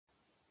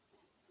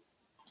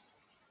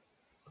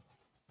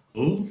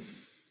Oh,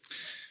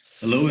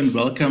 hello and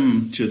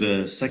welcome to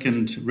the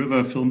second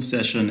river film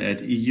session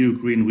at EU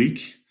Green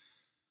Week.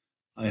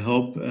 I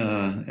hope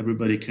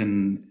everybody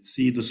can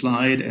see the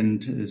slide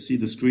and see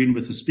the screen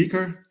with the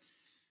speaker.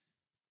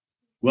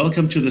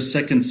 Welcome to the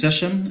second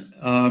session.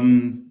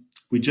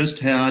 We just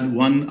had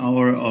 1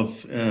 hour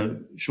of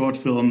short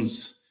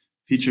films,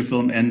 feature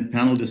film and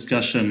panel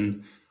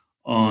discussion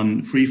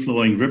on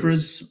free-flowing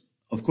rivers.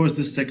 Of course,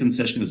 this second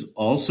session is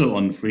also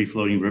on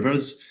free-flowing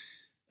rivers.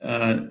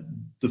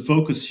 The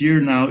focus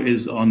here now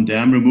is on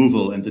dam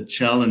removal and the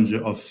challenge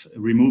of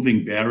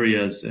removing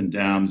barriers and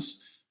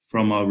dams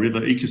from our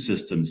river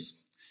ecosystems.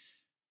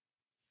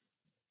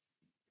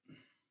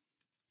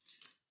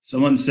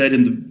 Someone said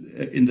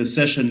in the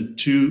session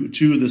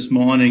two this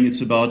morning, it's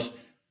about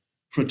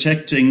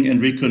protecting and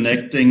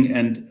reconnecting,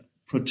 and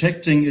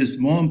protecting is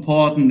more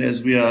important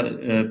as we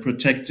are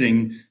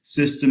protecting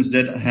systems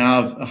that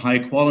have a high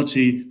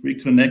quality.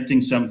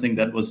 Reconnecting something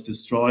that was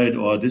destroyed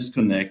or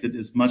disconnected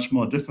is much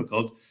more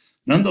difficult.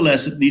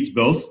 Nonetheless, it needs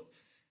both,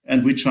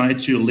 and we try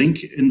to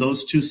link in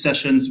those 2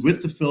 sessions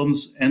with the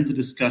films and the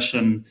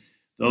discussion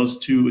those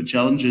 2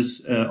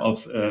 challenges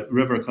of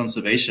river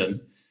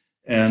conservation.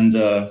 And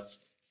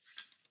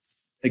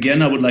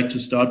again, I would like to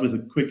start with a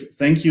quick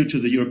thank you to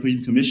the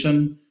European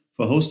Commission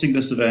for hosting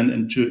this event,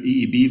 and to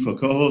EEB for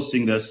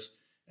co-hosting this,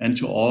 and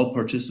to all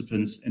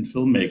participants and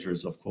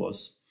filmmakers, of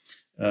course,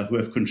 who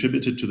have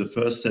contributed to the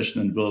first session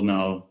and will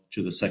now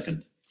to the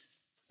second.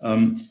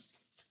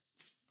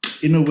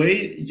 In a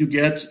way, you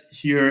get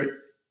here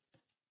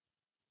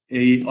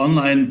an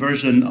online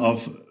version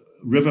of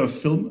River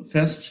Film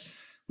Fest,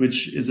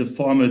 which is a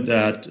format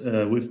that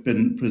we've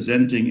been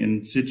presenting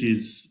in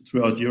cities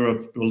throughout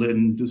Europe,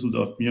 Berlin,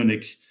 Düsseldorf,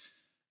 Munich,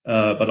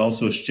 but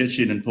also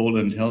Szczecin in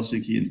Poland,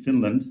 Helsinki in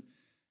Finland.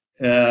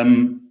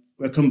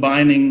 We're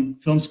combining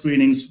film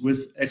screenings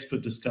with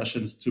expert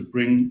discussions to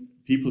bring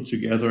people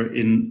together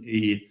in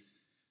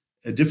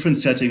a different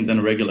setting than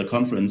a regular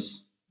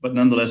conference, but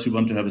nonetheless, we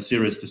want to have a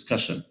serious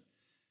discussion.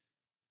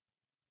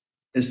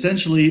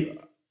 Essentially,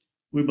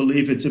 we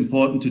believe it's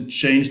important to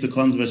change the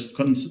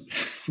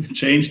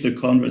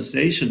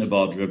conversation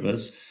about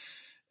rivers.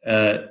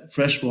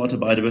 Freshwater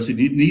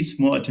biodiversity needs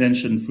more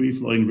attention.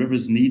 Free-flowing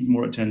rivers need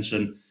more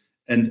attention.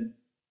 And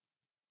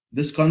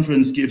this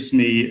conference gives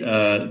me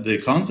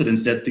the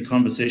confidence that the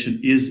conversation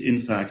is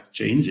in fact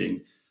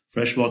changing.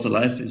 Freshwater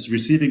life is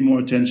receiving more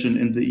attention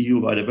in the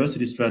EU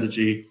Biodiversity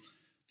Strategy.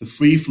 The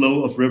free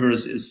flow of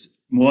rivers is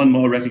more and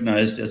more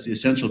recognized as the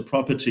essential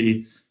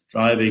property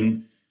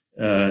driving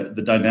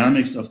the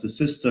dynamics of the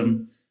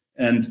system.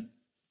 And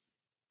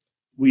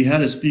we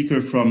had a speaker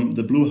from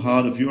the Blue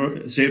Heart of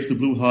Europe, Save the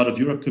Blue Heart of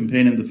Europe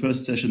campaign in the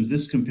first session.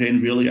 This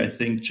campaign really, I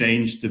think,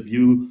 changed the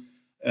view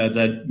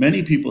that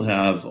many people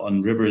have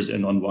on rivers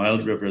and on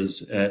wild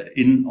rivers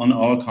on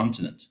our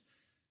continent.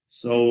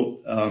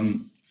 So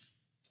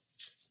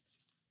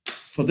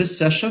for this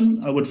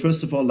session, I would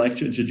first of all like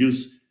to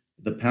introduce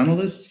the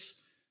panelists.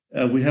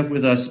 We have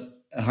with us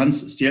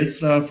Hans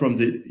Stielstra from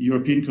the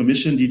European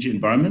Commission, DG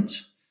Environment,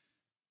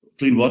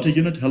 Clean Water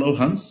Unit. Hello,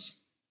 Hans.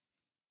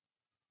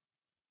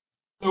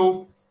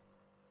 Hello.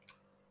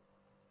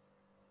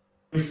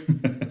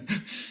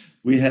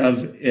 We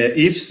have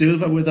Yves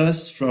Silva with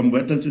us from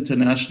Wetlands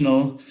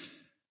International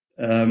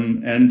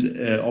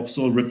and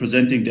also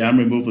representing Dam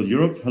Removal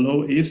Europe.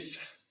 Hello, Yves.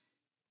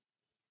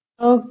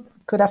 Oh,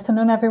 good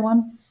afternoon,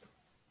 everyone.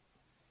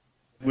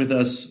 With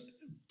us,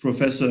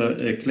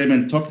 Professor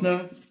Clement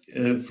Tockner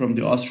from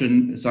the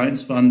Austrian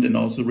Science Fund, and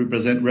also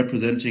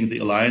representing the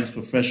Alliance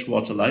for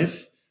Freshwater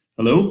Life.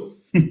 Hello.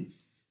 Good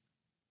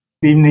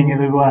evening,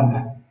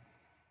 everyone.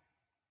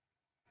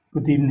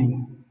 Good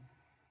evening.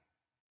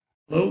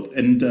 Hello,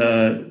 and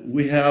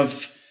we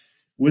have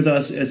with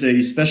us as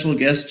a special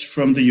guest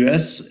from the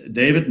US,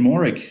 David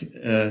Morick,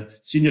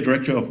 Senior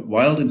Director of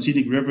Wild and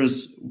Scenic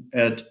Rivers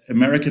at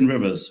American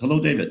Rivers. Hello,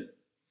 David.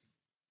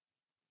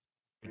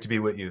 Great to be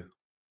with you.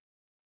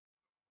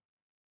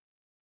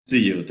 See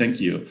you, thank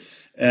you.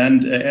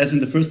 And as in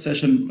the first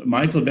session,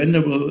 Michael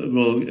Bender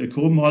will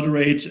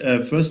co-moderate.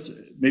 First,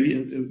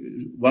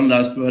 maybe one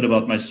last word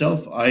about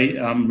myself. I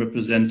am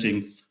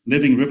representing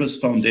Living Rivers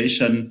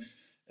Foundation,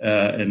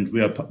 and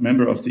we are a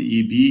member of the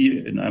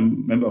EEB, and I'm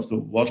a member of the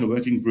Water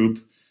Working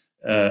Group.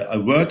 I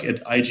work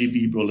at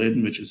IGB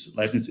Berlin, which is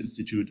Leibniz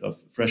Institute of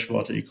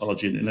Freshwater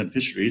Ecology and Inland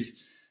Fisheries.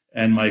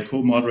 And my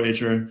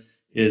co-moderator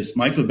is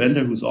Michael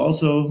Bender, who's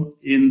also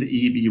in the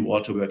EEB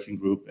Water Working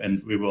Group,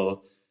 and we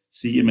will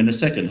see him in a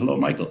second. Hello,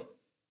 Michael.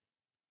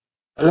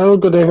 Hello,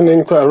 good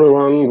evening to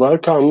everyone.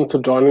 Welcome to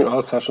joining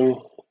our session.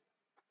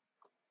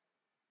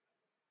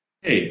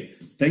 Hey,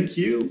 thank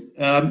you.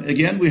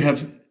 Again, we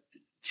have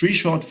 3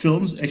 short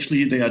films.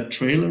 Actually, they are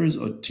trailers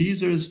or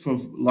teasers for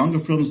longer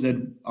films that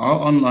are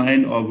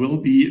online or will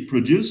be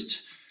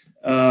produced.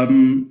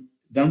 Then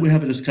we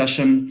have a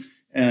discussion,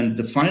 and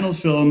the final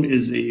film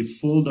is a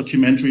full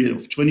documentary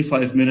of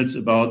 25 minutes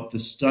about the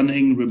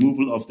stunning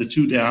removal of the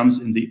 2 dams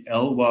in the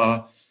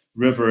Elwha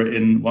River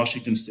in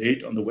Washington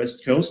State on the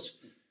West Coast.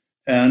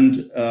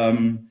 And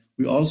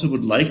we also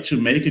would like to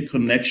make a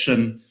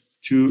connection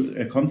to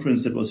a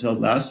conference that was held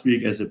last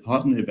week as a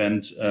partner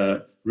event,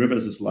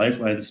 Rivers as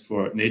Lifelines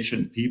for Nature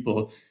and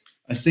People.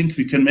 I think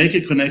we can make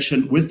a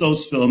connection with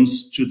those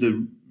films to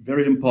the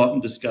very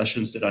important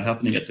discussions that are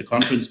happening at the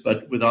conference.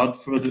 But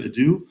without further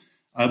ado,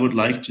 I would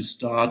like to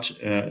start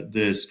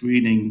the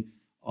screening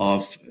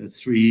of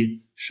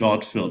 3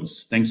 short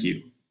films. Thank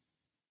you.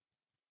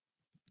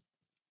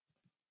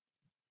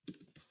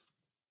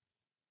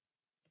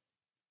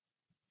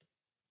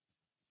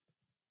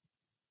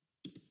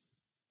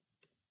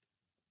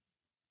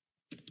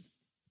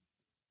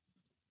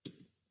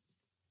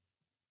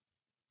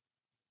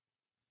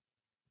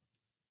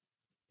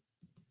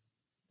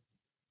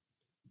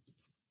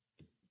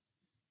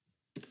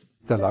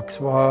 Der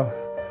Lachs war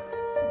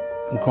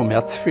ein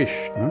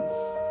Kommerzfisch. Ne?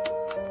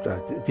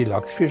 Die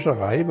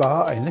Lachsfischerei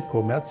war eine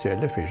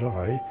kommerzielle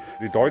Fischerei.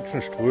 Die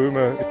deutschen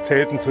Ströme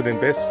zählten zu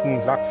den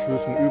besten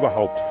Lachsflüssen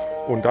überhaupt.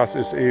 Und das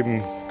ist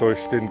eben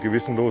durch den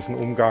gewissenlosen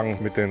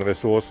Umgang mit den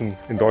Ressourcen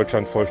in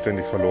Deutschland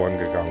vollständig verloren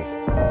gegangen.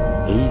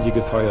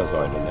 Riesige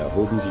Feuersäulen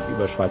erhoben sich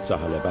über Schweizer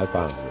Halle bei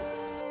Basel.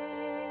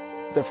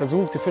 Der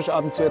Versuch, die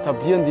Fischarten zu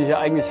etablieren, die hier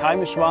eigentlich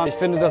heimisch waren. Ich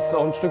finde, dass es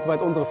auch ein Stück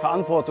weit unsere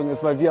Verantwortung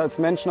ist, weil wir als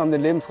Menschen haben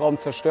den Lebensraum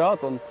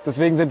zerstört. Und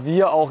deswegen sind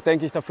wir auch,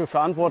 denke ich, dafür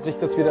verantwortlich,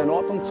 das wieder in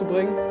Ordnung zu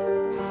bringen.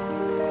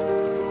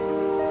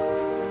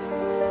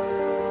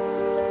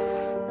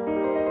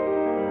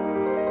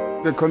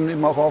 Wir können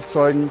eben auch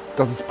aufzeigen,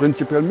 dass es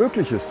prinzipiell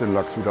möglich ist, den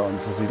Lachs wieder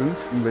anzusiedeln.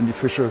 Und wenn die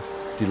Fische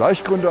die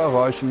Laichgründe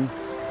erreichen,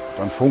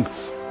 dann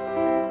funkt's.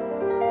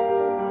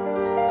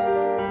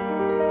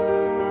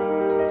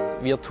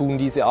 Wir tun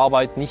diese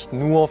Arbeit nicht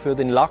nur für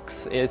den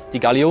Lachs. Er ist die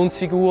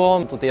Galionsfigur,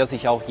 unter der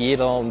sich auch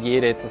jeder und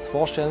jede etwas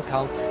vorstellen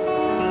kann.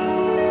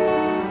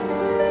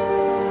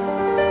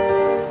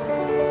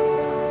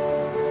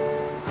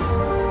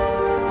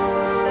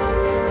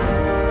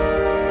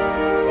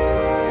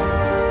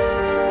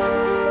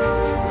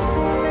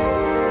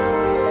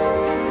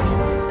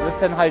 Das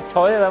ist dann halt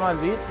toll, wenn man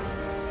sieht,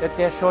 dass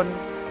der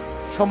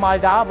schon mal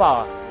da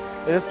war.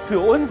 Das ist für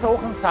uns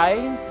auch ein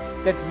Zeichen,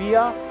 dass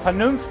wir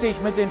vernünftig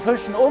mit den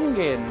Fischen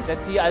umgehen, dass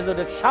die also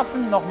das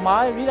schaffen,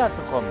 nochmal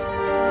wiederzukommen.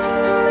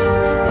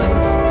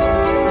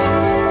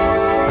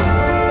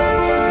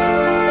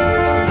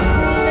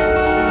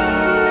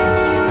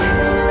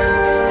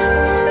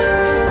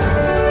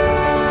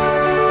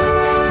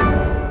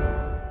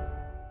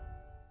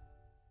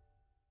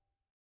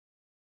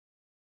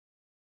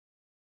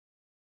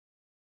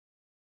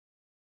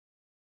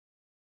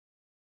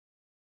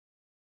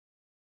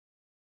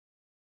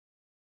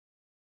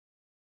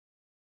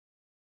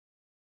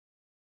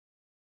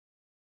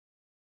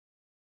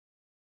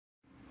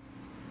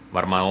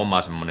 Varmaan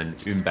oma semmoinen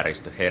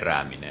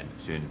ympäristöherääminen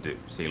syntyi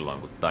silloin,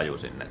 kun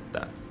tajusin,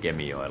 että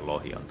Kemijoen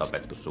lohi on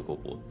tapettu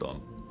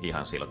sukupuuttoon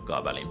ihan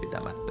silkkaa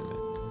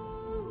välinpitämättömyyttä.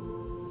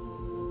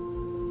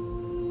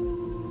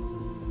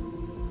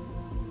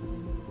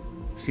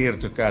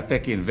 Siirtykää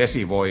tekin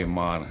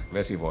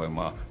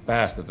vesivoimaa,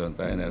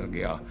 päästötöntä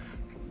energiaa.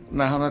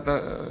 Nämähän on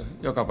näitä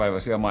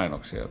jokapäiväisiä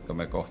mainoksia, jotka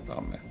me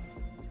kohtaamme.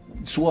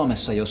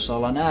 Suomessa, jossa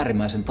ollaan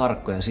äärimmäisen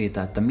tarkkoja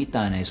siitä, että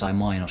mitään ei sai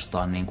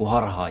mainostaa niin kuin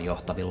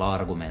harhaanjohtavilla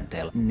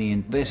argumenteilla,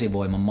 niin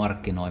vesivoiman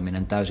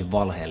markkinoiminen täysin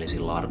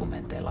valheellisilla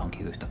argumenteilla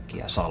onkin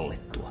yhtäkkiä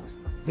sallittua.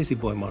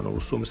 Vesivoima on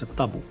ollut Suomessa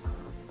tabu,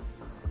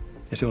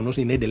 ja se on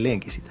osin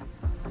edelleenkin sitä.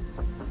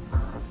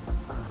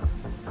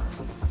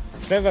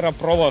 Sen verran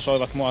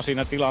provosoivat mua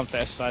siinä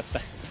tilanteessa, että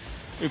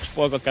yksi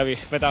poika kävi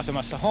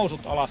vetäsemässä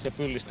housut alas ja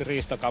pyllisti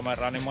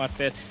riistakameraa, niin mä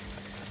ajattelin,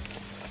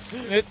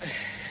 että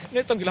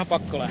nyt on kyllä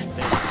pakko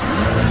lähteä.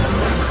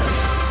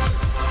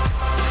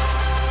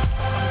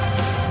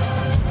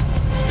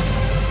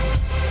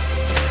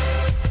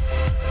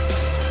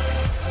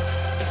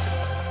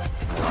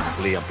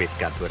 Liian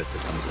pitkään pyöritty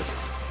tämmöisessä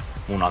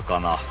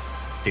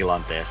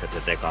munakana-tilanteessa, että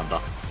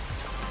tekanta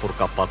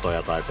purkaa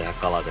patoja tai tehdä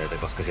kalateitä,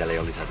 koska siellä ei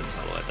ole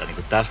lisääntymisalueita.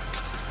 Niin tästä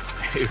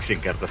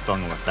yksinkertaisesta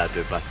ongelmasta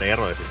täytyy päästä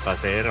eroon, ja sitten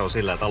päästä eroon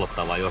sillä, että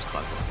aloittaa vain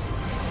jostain.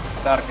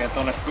 Tärkeintä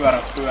on, että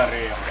pyörät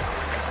pyörii ja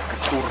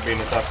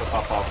turbiini tässä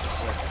tapauksessa.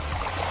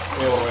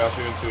 Euroja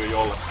syntyy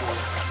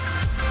jollekulle.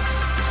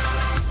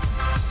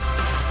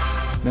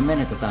 Me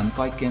menetetään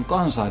kaikkien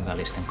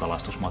kansainvälisten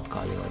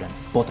kalastusmatkailijoiden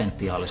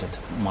potentiaaliset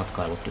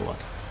matkailutulot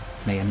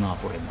meidän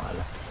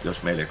naapurimaille.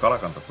 Jos meillä ei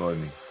kalakanta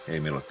toimi, ei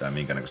meillä ole täällä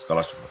minkäännäköistä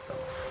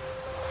kalastusmatkailua.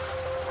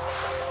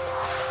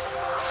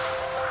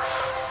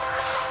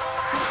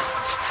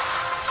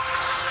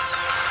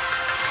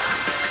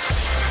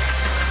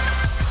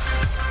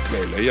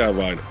 Meille jää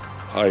vain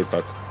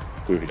haitat,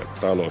 tyhjät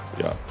talot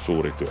ja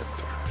suuri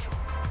työttömyys.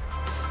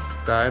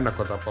 Tämä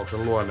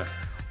ennakkotapauksen luonne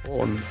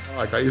on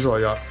aika iso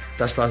ja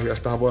tästä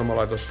asiasta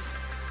voimalaitos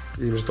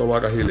ihmiset ovat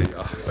aika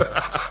hiljaa.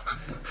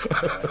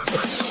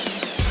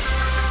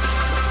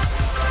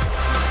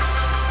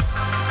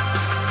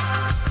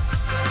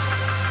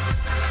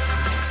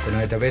 Kun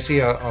näitä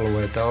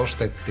vesialueita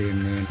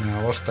ostettiin, niin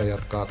nämä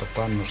ostajat kaatoi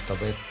kannusta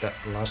vettä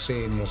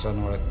lasiin ja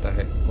sanoi, että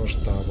he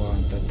ostaa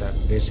vaan tätä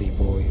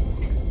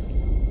vesivoimaa.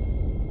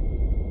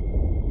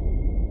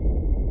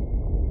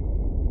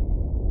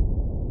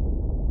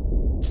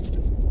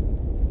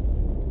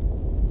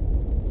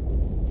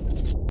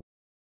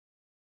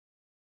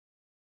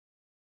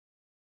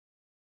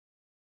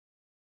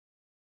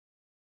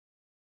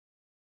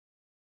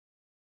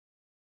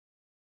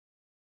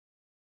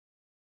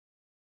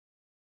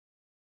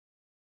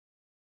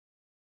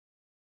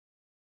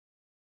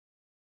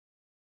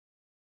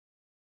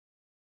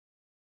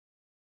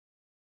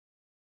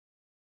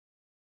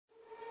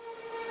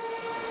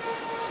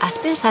 ¿has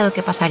pensado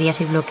qué pasaría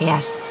si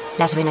bloqueas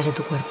las venas de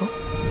tu cuerpo?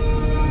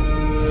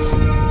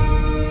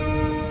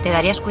 Te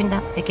darías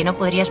cuenta de que no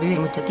podrías vivir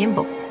mucho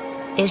tiempo.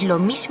 Es lo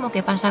mismo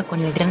que pasa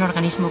con el gran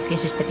organismo que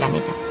es este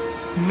planeta.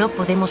 No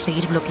podemos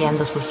seguir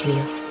bloqueando sus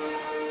ríos.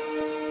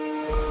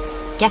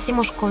 ¿Qué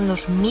hacemos con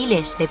los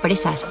miles de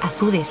presas,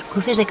 azudes,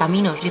 cruces de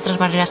caminos y otras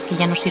barreras que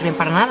ya no sirven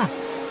para nada?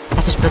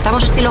 ¿Las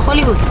explotamos estilo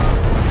Hollywood?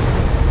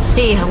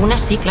 Sí,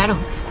 algunas sí, claro,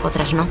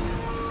 otras no.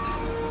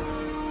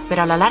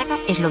 Pero a la larga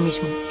es lo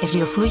mismo, el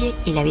río fluye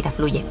y la vida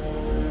fluye.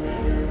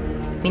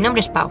 Mi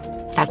nombre es Pau,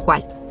 tal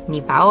cual, ni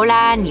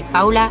Paola, ni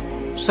Paula,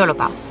 solo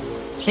Pau.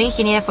 Soy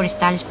ingeniera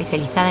forestal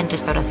especializada en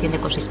restauración de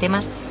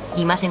ecosistemas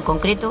y más en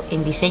concreto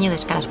en diseño de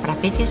escalas para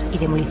peces y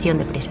demolición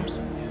de presas.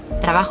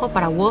 Trabajo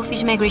para World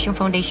Fish Migration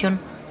Foundation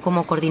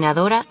como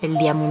coordinadora del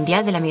Día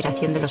Mundial de la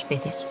Migración de los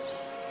Peces.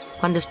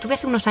 Cuando estuve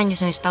hace unos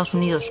años en Estados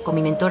Unidos con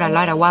mi mentora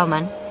Laura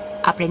Wildman,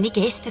 aprendí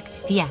que esto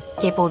existía,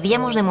 que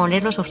podíamos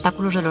demoler los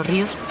obstáculos de los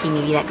ríos y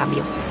mi vida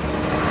cambió.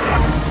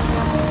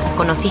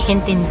 Conocí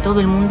gente en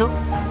todo el mundo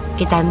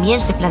que también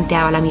se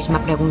planteaba la misma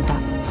pregunta.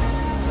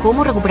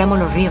 ¿Cómo recuperamos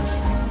los ríos?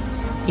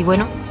 Y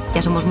bueno,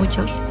 ya somos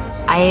muchos.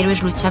 Hay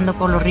héroes luchando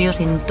por los ríos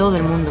en todo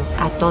el mundo,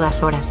 a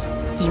todas horas.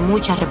 Y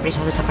muchas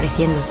represas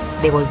desapareciendo,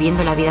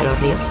 devolviendo la vida a los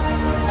ríos.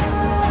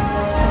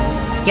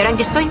 ¿Y ahora en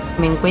qué estoy?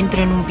 Me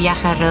encuentro en un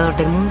viaje alrededor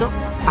del mundo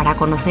para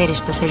conocer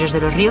estos héroes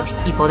de los ríos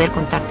y poder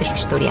contarte su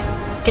historia.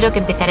 Creo que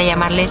empezaré a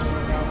llamarles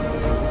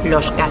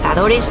los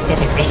cazadores de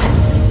represas.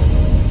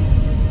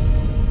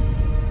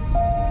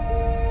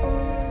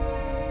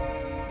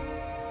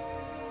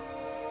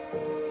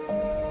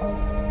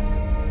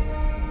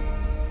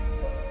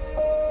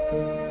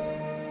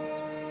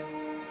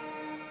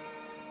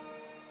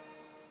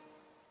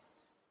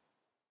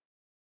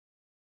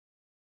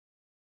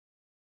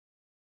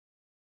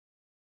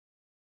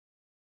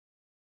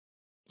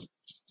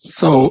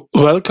 So,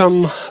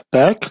 welcome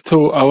back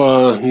to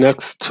our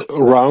next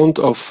round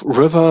of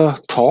river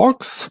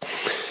talks.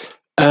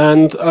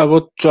 And I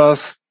would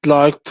just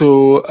like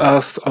to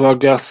ask our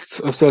guests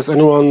if there's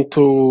anyone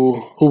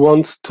who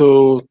wants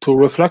to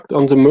reflect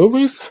on the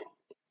movies.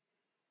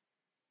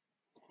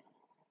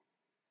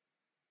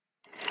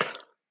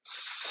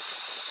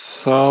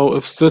 So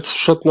if this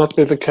should not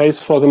be the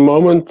case for the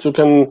moment, you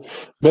can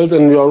build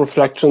in your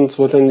reflections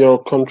within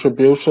your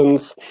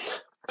contributions.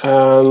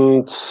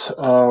 And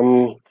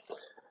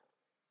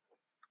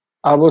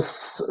I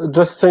was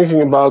just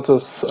thinking about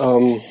this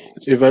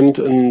event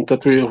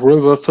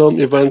river film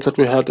event that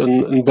we had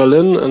in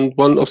Berlin, and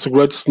one of the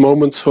greatest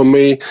moments for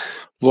me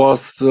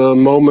was the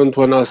moment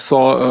when I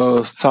saw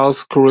a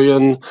South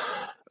Korean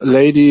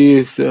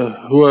lady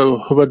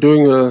who were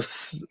doing a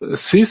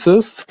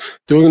thesis,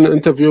 doing an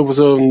interview with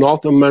a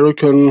North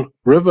American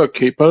river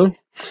keeper.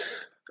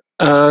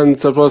 And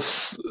that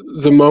was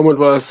the moment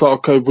where I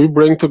thought, okay, we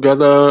bring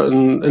together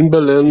in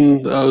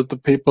Berlin the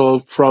people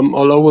from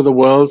all over the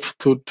world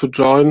to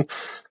join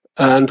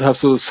and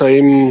have the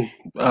same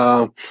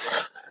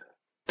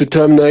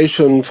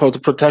determination for the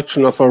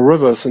protection of our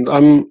rivers. And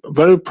I'm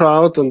very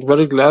proud and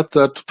very glad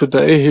that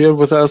today here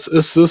with us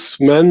is this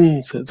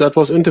man that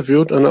was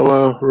interviewed in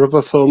our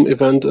river film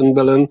event in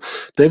Berlin,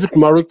 David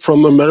Murrick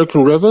from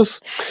American Rivers.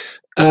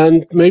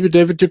 And maybe,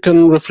 David, you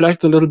can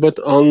reflect a little bit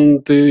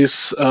on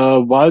this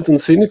Wild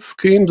and Scenic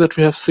scheme that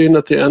we have seen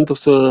at the end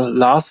of the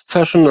last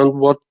session, and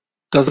what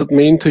does it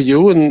mean to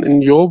you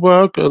in your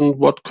work, and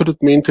what could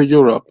it mean to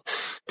Europe?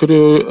 Could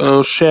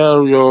you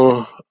share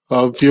your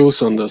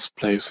views on this,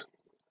 please?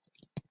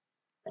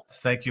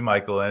 Thank you,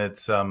 Michael. And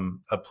it's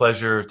a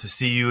pleasure to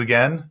see you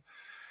again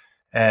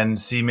and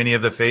see many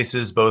of the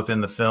faces, both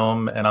in the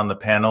film and on the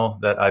panel,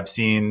 that I've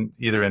seen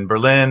either in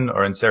Berlin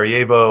or in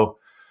Sarajevo.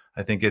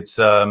 I think it's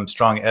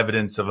strong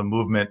evidence of a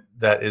movement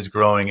that is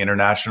growing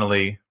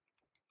internationally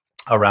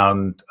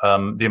around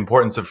the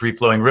importance of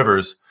free-flowing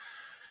rivers.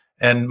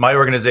 And my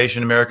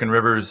organization, American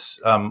Rivers,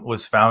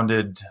 was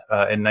founded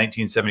in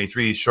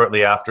 1973,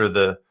 shortly after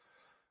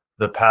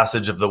the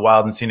passage of the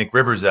Wild and Scenic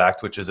Rivers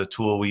Act, which is a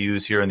tool we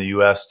use here in the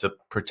U.S. to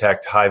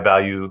protect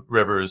high-value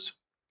rivers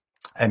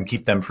and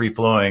keep them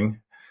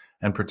free-flowing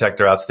and protect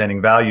their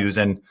outstanding values.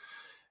 And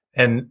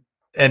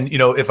you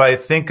know, if I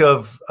think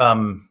of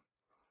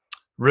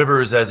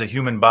rivers as a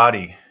human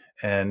body,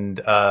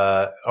 and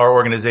our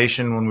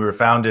organization, when we were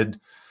founded,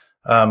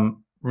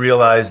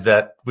 realized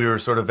that we were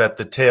sort of at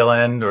the tail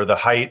end or the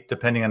height,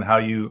 depending on how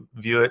you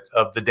view it,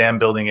 of the dam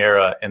building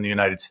era in the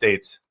United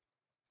States.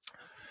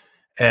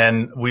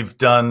 And we've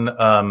done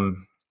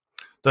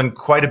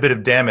quite a bit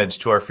of damage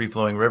to our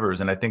free-flowing rivers,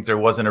 and I think there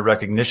wasn't a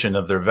recognition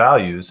of their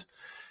values.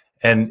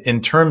 And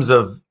in terms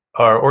of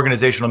our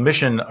organizational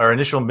mission, our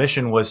initial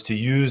mission was to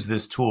use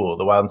this tool,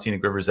 the Wild and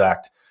Scenic Rivers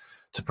Act,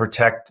 to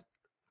protect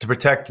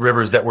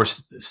rivers that were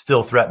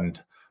still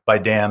threatened by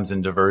dams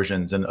and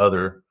diversions and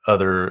other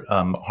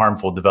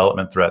harmful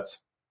development threats.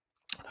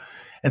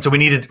 And so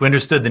we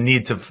understood the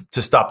need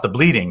to stop the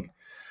bleeding.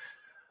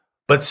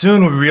 But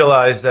soon we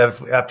realized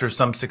that after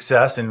some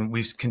success, and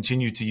we've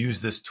continued to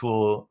use this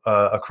tool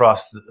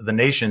across the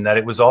nation, that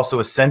it was also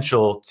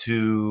essential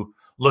to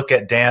look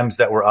at dams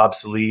that were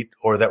obsolete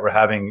or that were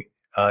having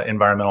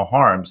environmental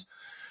harms.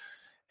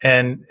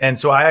 And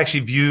so I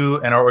actually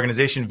view, and our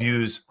organization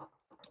views,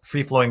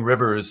 free-flowing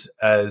rivers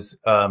as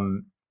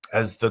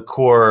the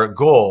core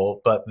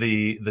goal, but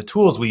the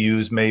tools we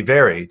use may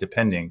vary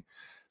depending.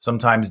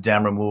 Sometimes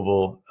dam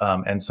removal,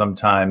 and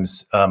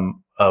sometimes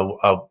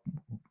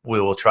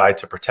we will try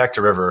to protect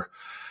a river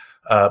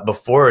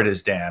before it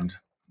is dammed.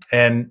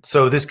 And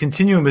so this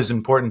continuum is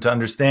important to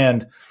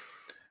understand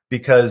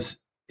because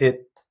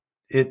it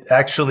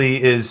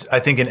actually is, I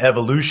think, an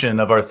evolution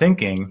of our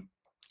thinking.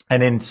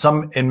 And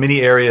in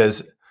many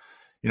areas,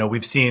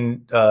 we've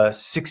seen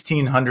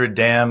 1,600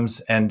 dams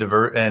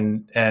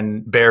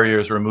and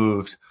barriers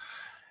removed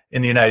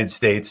in the United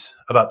States.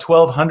 About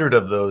 1,200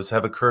 of those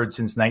have occurred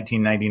since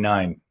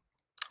 1999,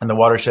 and the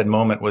watershed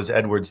moment was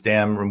Edwards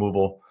Dam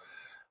removal.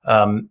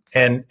 And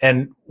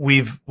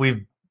we've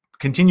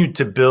continued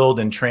to build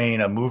and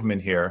train a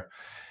movement here.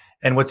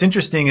 And what's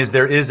interesting is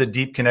there is a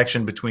deep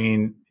connection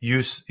between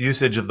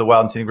usage of the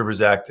Wild and Scenic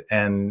Rivers Act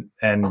and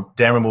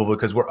dam removal,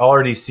 because we're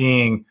already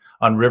seeing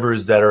on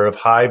rivers that are of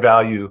high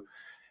value,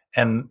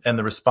 and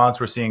the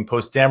response we're seeing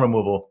post dam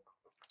removal,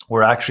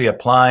 we're actually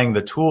applying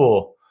the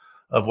tool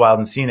of Wild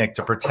and Scenic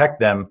to protect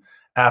them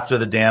after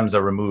the dams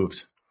are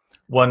removed.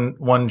 One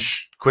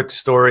quick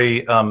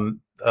story: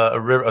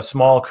 a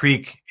small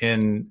creek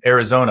in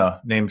Arizona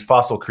named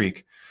Fossil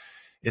Creek.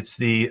 It's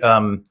the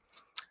home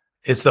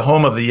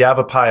of the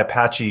Yavapai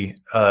Apache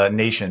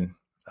Nation,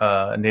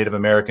 a Native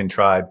American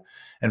tribe,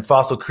 and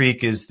Fossil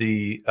Creek is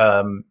their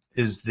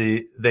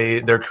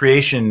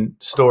creation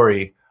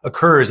story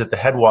occurs at the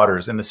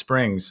headwaters and the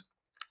springs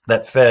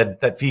that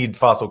feed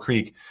Fossil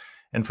Creek,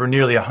 and for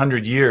nearly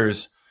 100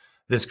 years,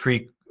 this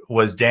creek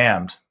was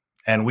dammed,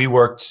 and we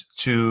worked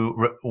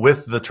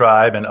with the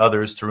tribe and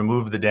others to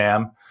remove the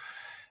dam.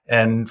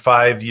 And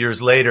 5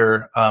 years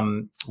later,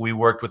 we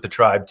worked with the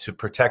tribe to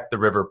protect the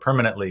river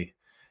permanently.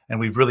 And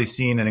we've really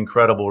seen an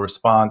incredible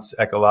response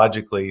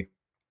ecologically,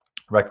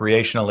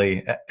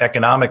 recreationally,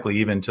 economically,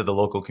 even to the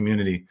local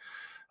community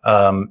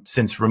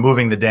since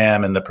removing the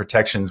dam and the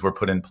protections were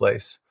put in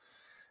place.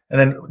 And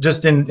then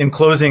just in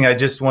closing, I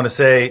just want to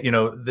say,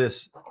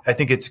 I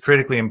think it's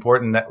critically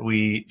important that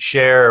we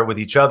share with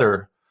each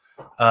other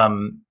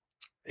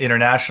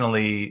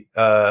internationally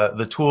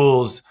the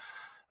tools,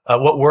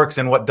 what works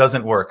and what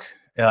doesn't work.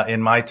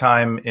 In my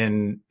time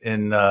in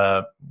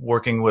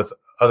working with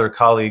other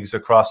colleagues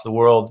across the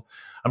world,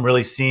 I'm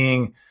really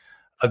seeing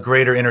a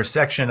greater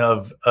intersection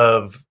of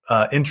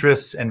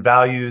interests and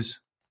values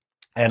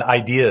and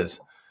ideas.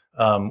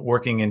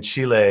 Working in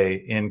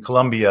Chile, in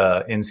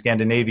Colombia, in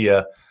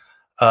Scandinavia,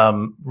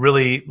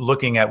 really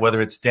looking at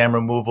whether it's dam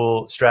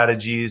removal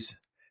strategies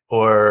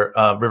or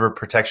river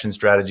protection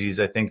strategies.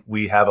 I think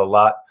we have a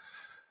lot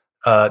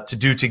to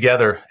do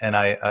together. And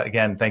I,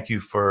 again, thank you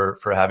for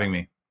having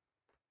me.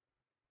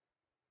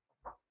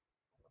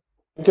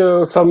 Thank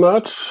you so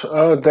much,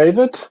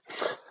 David.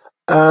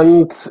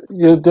 And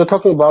you're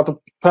talking about the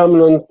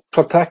permanent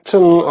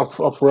protection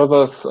of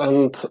rivers.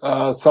 And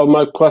so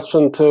my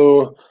question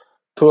to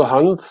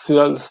Hans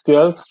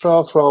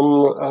Stielstra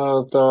from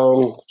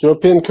the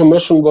European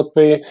Commission would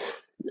be,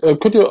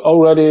 could you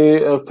already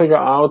figure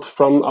out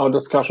from our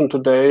discussion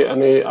today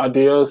any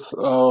ideas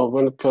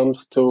when it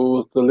comes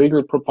to the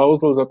legal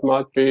proposal that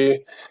might be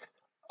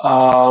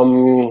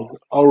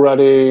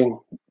already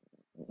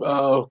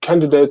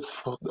candidates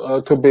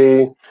to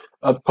be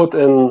put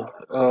in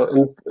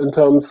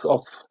terms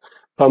of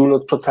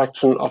permanent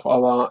protection of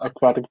our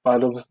aquatic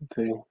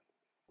biodiversity?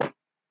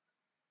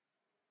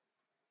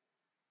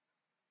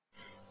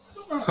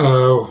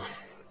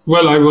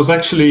 Well, I was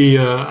actually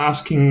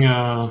asking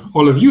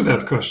all of you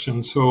that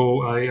question,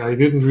 so I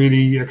didn't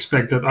really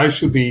expect that I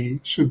should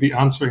be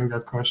answering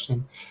that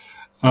question.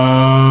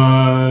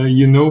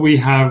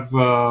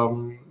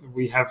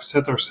 We have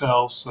set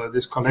ourselves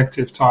this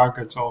collective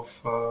target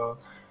of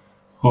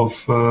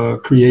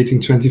creating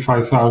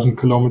 25,000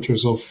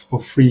 kilometers of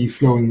free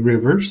flowing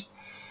rivers,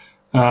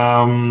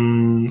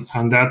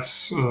 and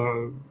that's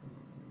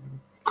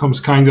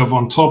comes kind of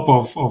on top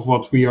of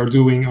what we are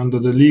doing under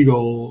the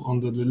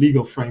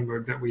legal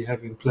framework that we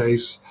have in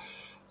place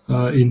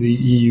in the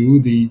EU,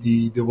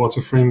 the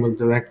Water Framework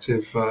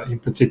Directive in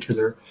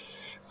particular.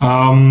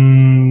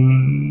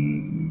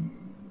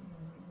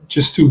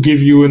 Just to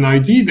give you an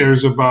idea,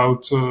 there's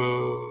about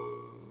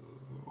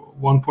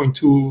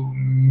 1.2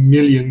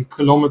 million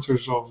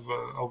kilometers of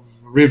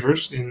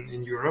rivers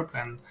in Europe,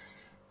 and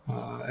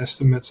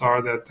estimates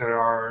are that there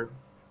are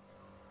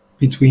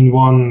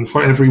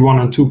for every 1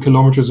 and 2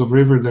 kilometers of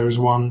river, there's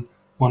one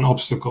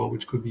obstacle,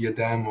 which could be a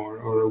dam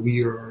or a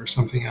weir or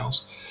something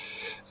else.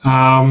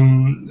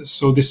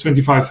 So this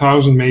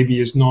 25,000 maybe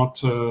is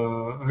not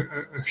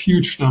a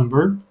huge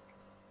number,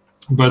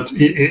 but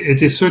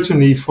it is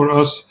certainly for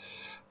us,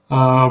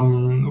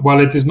 while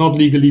it is not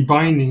legally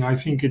binding, I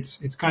think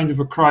it's kind of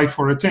a cry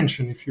for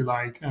attention, if you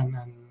like, and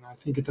I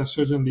think it has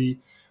certainly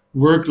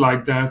worked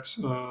like that.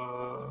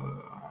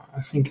 I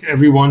think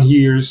everyone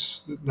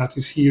that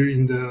is here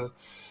in the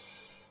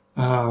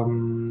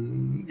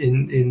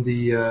in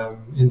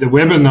the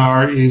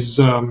webinar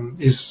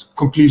is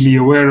completely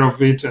aware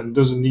of it and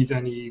doesn't need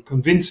any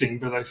convincing.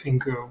 But I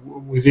think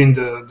within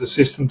the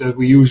system that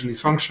we usually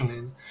function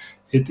in,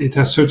 it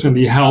has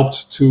certainly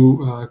helped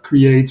to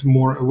create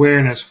more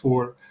awareness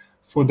for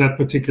that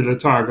particular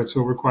target.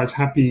 So we're quite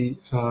happy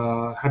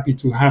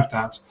to have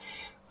that.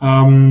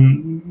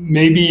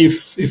 Maybe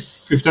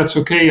if that's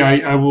okay,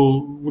 I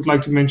would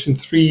like to mention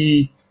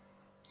three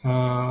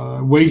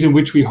ways in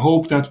which we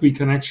hope that we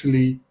can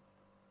actually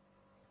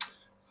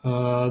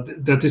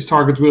that this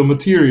target will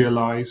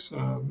materialize.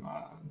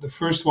 The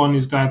first one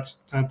is that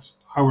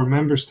our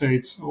member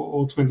states,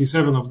 all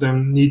 27 of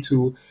them, need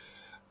to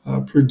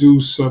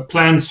produce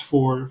plans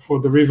for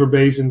the river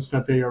basins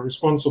that they are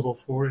responsible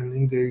for, and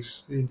in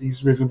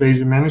these river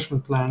basin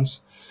management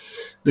plans,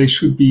 they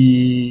should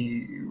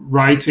be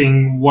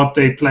writing what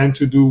they plan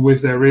to do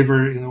with their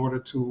river in order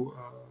to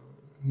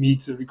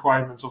meet the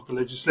requirements of the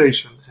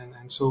legislation.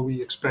 And so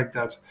we expect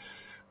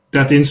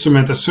that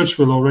instrument as such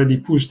will already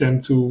push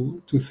them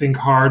to think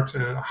hard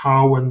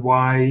how and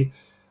why,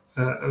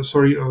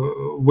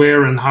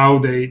 where and how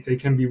they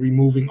can be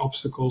removing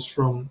obstacles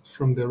from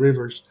their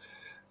rivers.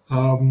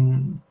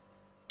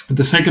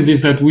 The second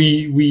is that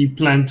we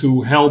plan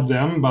to help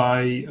them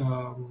by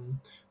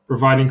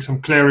providing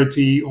some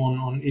clarity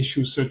on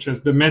issues such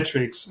as the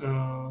metrics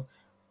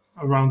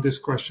around this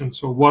question.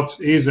 So what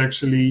is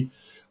actually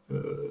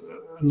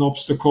an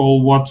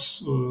obstacle? What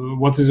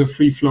is a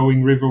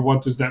free-flowing river?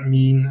 What does that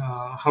mean?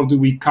 How do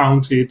we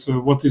count it?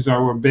 What is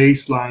our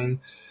baseline?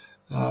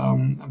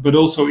 But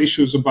also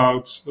issues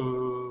about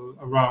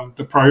around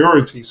the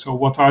priority. So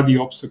what are the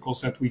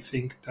obstacles that we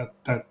think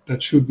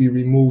that should be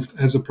removed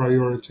as a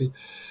priority?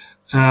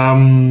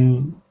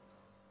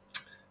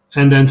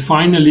 And then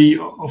finally,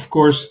 of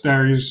course,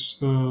 there is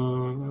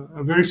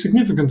a very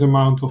significant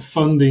amount of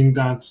funding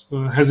that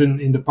has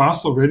in the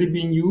past already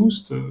been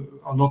used.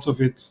 A lot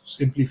of it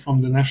simply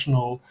from the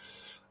national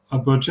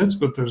budgets,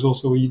 but there's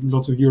also a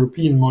lot of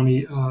European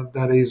money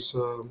that is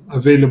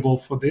available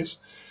for this.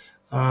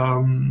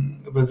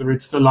 Whether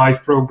it's the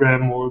LIFE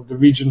program or the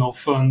regional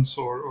funds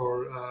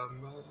or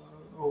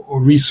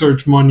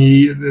research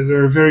money,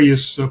 there are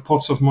various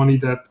pots of money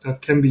that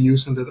can be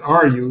used and that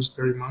are used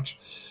very much.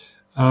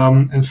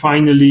 And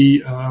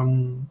finally, I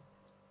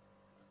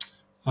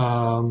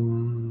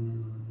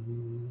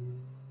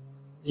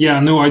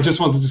just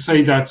wanted to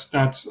say that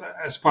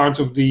as part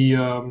of the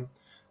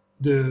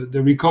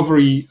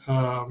recovery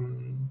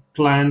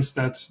plans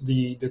that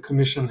the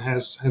Commission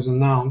has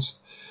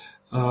announced,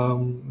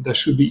 there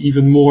should be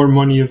even more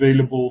money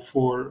available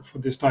for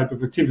this type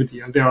of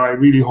activity. And there, I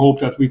really hope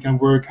that we can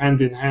work hand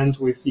in hand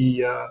with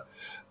the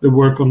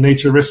work on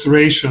nature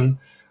restoration.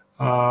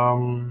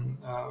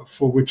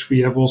 For which we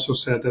have also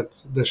said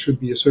that there should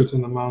be a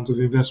certain amount of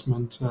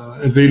investment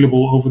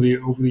available over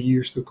the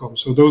years to come.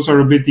 So those are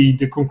a bit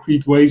the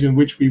concrete ways in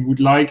which we would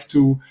like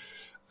to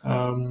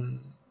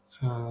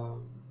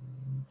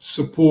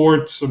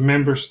support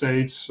member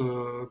states,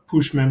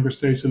 push member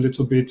states a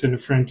little bit in a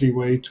friendly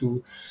way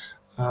to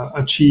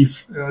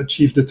achieve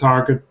the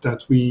target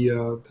that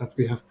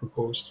we have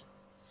proposed.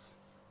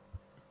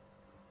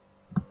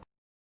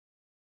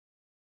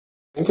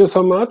 Thank you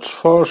so much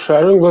for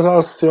sharing with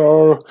us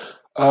your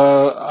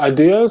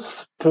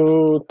ideas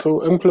to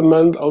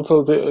implement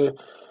also the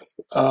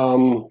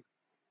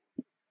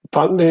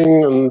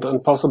funding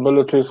and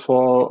possibilities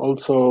for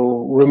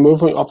also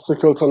removing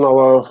obstacles on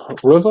our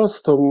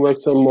rivers to make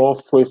them more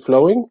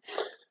free-flowing.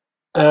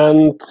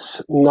 And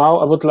now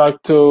I would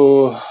like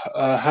to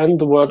hand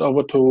the word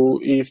over to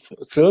Yves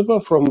Silver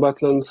from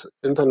Wetlands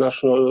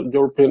International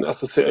European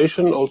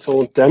Association,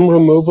 also dam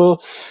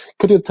removal.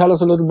 Could you tell us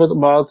a little bit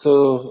about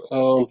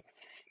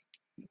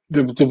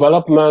the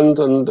development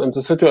and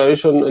the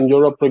situation in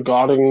Europe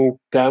regarding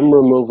dam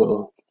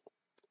removal?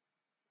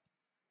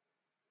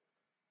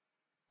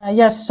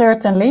 Yes,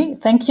 certainly.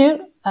 Thank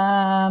you.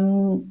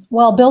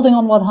 Well, building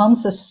on what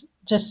Hans has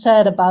just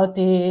said about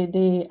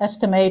the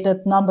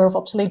estimated number of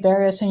obsolete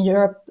barriers in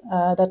Europe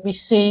that we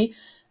see,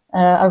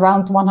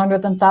 around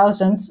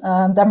 100,000,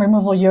 Dam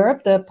Removal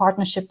Europe, the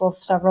partnership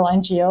of several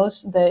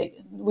NGOs,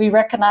 we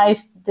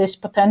recognize this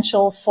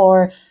potential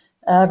for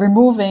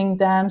removing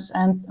dams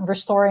and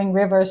restoring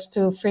rivers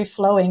to free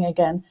flowing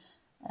again.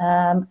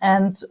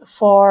 And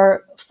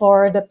for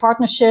the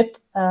partnership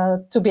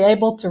to be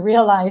able to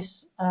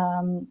realize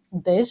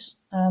this,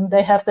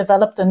 they have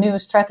developed a new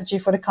strategy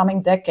for the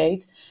coming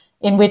decade,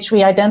 in which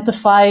we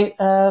identify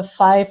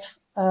 5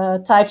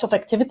 types of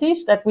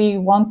activities that we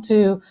want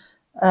to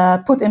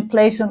put in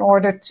place in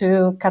order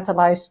to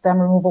catalyze dam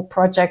removal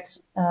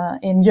projects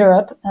in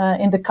Europe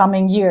in the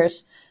coming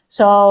years.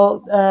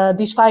 So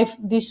these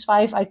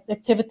five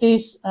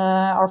activities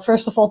are,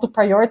 first of all, to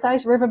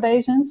prioritize river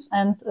basins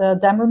and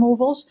dam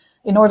removals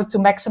in order to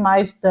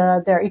maximize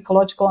their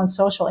ecological and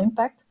social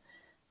impact.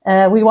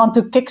 We want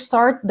to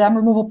kickstart dam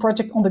removal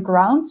project on the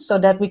ground so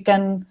that we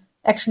can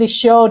actually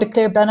show the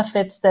clear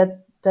benefits that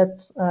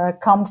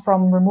come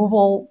from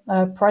removal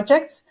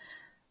projects.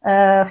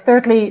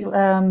 Thirdly,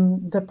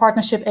 the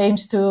partnership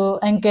aims to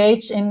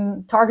engage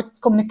in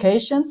targeted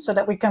communications so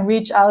that we can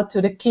reach out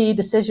to the key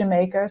decision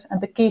makers and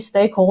the key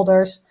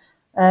stakeholders,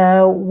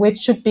 which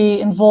should be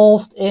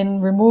involved in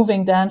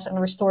removing dams and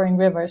restoring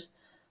rivers.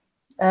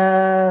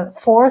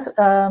 Fourth,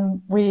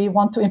 we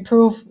want to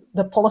improve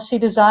the policy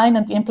design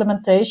and the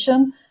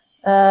implementation,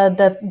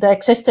 that the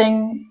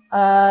existing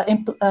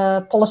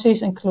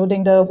policies,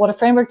 including the Water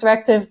Framework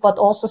Directive, but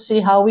also see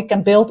how we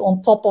can build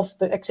on top of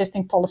the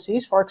existing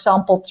policies, for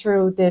example,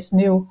 through this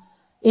new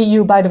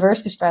EU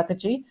Biodiversity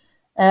Strategy.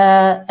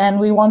 And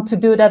we want to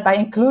do that by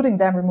including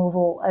dam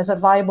removal as a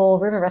viable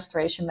river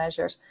restoration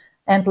measures.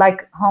 And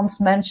like Hans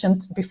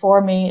mentioned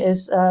before me,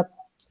 is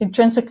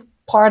intrinsic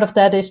part of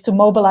that is to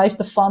mobilize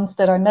the funds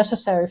that are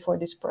necessary for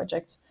these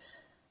projects.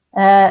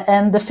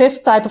 And the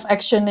fifth type of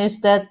action is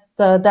that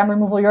Dam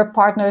Removal Europe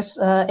partners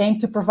aim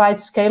to provide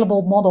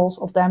scalable models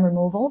of dam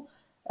removal,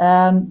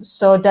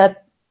 so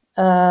that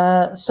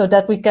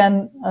we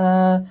can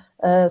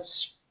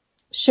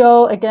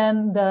show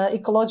again the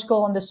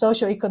ecological and the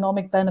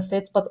socio-economic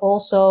benefits, but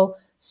also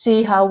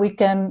see how we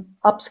can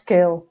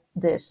upscale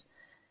this.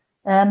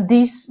 And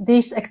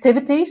these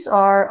activities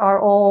are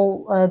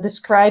all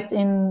described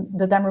in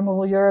the Dam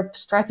Removal Europe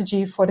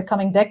strategy for the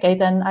coming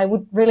decade. And I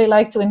would really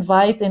like to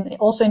invite,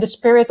 also in the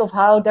spirit of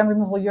how Dam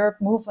Removal Europe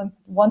movement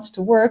wants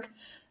to work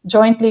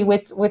jointly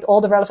with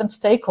all the relevant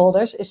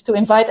stakeholders, is to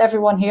invite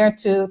everyone here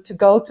to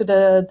go to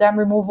the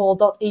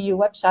damremoval.eu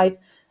website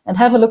and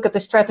have a look at the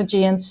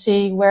strategy and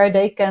see where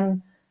they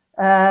can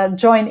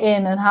join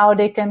in and how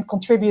they can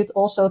contribute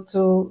also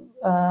to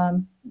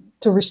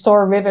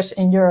restore rivers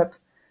in Europe,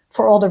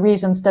 for all the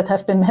reasons that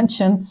have been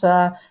mentioned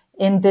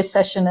in this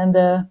session and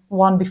the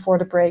one before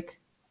the break.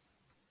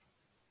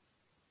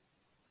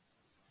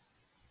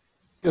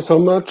 Thank you so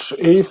much,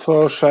 Eve,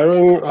 for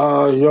sharing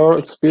your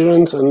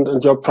experience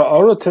and your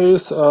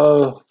priorities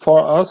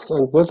for us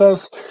and with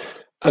us.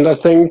 And I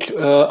think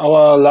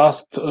our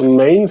last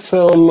main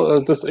film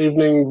this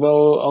evening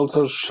will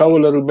also show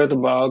a little bit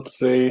about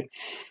the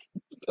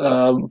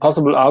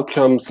possible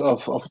outcomes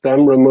of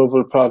dam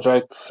removal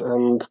projects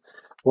and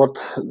what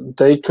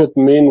they could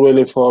mean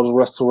really for the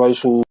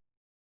restoration.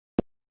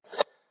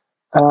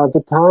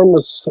 The time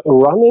is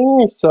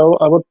running, so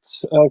I would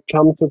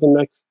come to the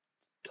next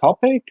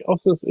topic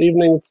of this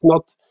evening. It's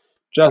not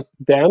just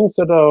dams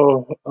that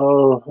are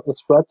a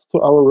threat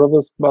to our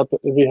rivers, but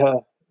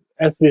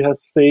as we have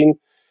seen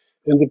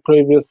in the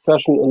previous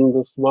session in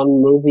this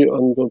one movie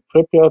on the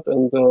Pripyat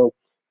and the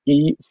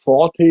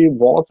E40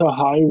 water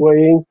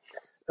highway,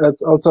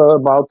 it's also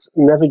about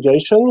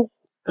navigation.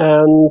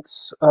 And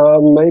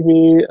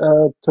maybe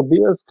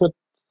Tobias could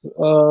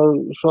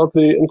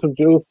shortly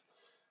introduce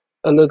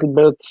a little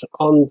bit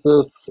on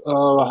this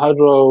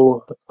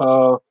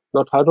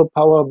not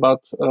hydropower, but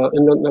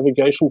inland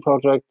navigation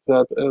project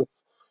that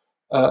is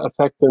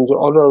affecting the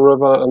Oder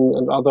River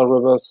and other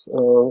rivers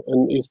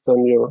in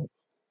Eastern Europe.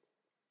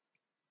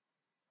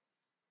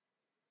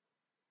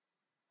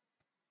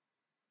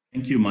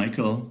 Thank you,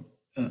 Michael.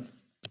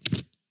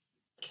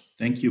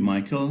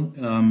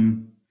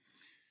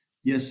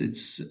 Yes,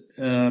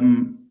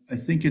 I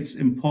think it's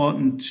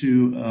important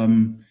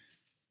to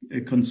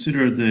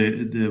consider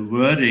the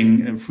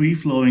wording. A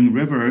free-flowing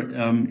river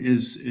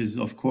is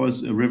of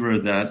course a river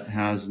that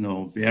has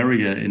no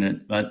barrier in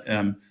it, but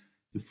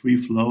the free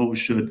flow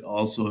should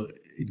also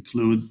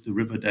include the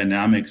river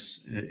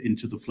dynamics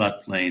into the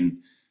floodplain,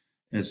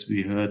 as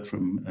we heard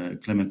from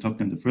Clement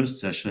Tockner in the first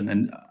session.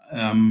 And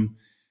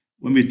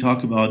when we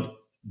talk about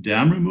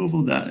dam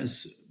removal, that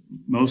is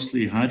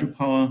mostly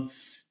hydropower,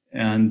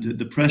 and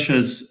the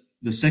pressures,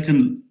 the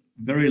second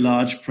very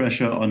large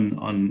pressure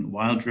on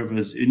wild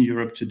rivers in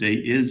Europe today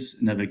is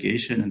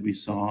navigation, and we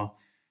saw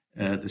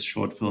this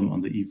short film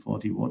on the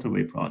E40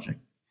 waterway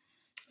project.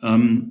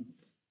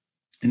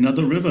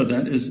 Another river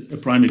that is a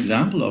prime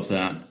example of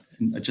that,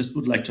 and I just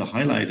would like to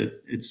highlight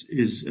it,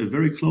 is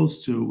very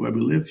close to where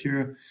we live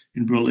here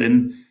in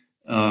Berlin.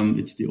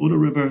 It's the Oder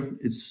River.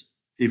 It's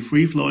a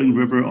free-flowing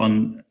river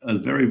on a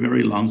very,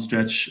 very long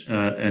stretch,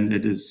 and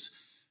it is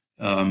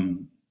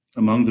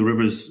among the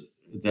rivers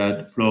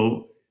that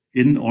flow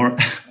in or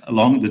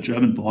along the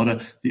German border,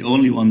 the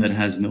only one that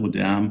has no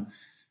dam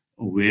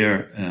or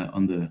weir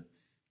on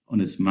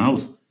its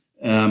mouth.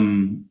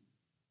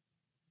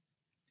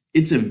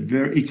 It's a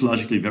very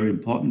ecologically very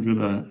important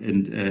river,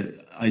 and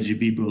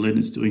IGB Berlin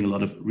is doing a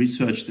lot of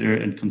research there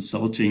and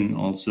consulting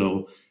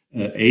also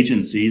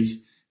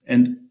agencies.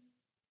 And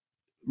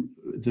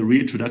the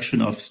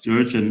reintroduction of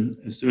sturgeon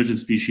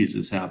species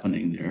is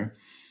happening there.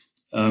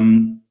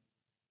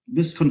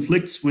 This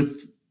conflicts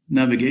with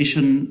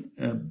navigation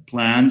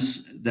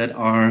plans that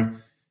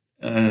are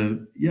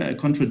a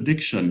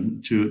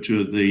contradiction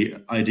to the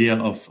idea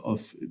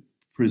of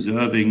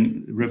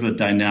preserving river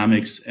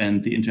dynamics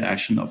and the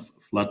interaction of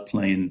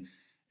floodplain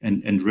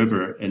and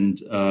river.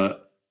 And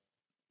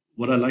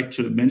what I like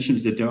to mention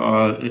is that there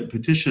are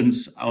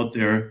petitions out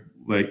there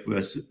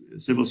where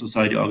civil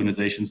society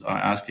organizations are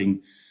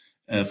asking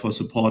for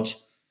support,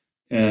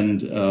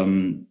 and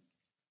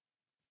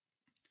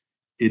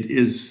it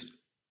is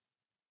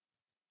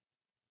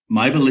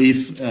my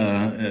belief,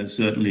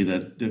 certainly,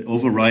 that the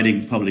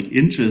overriding public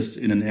interest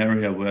in an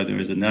area where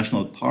there is a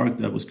national park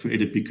that was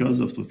created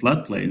because of the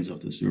floodplains of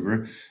this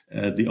river,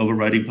 the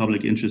overriding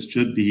public interest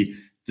should be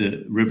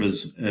the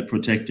rivers,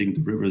 protecting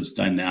the river's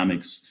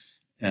dynamics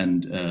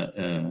and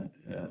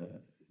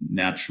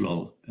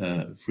natural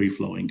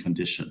free-flowing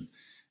condition.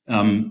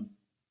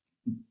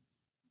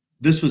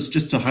 This was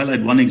just to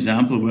highlight one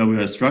example where we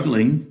are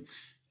struggling,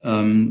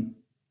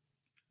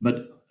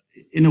 but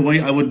in a way,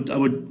 I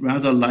would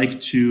rather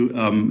like to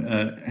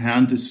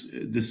hand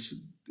this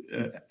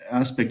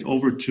aspect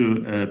over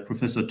to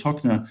Professor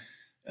Tockner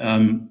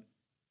and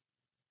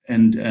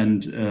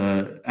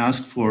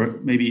ask for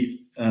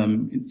maybe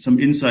some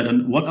insight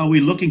on what are we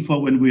looking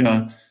for when we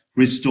are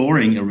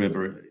restoring a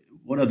river.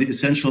 What are the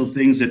essential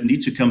things that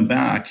need to come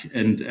back,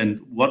 and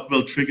what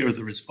will trigger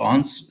the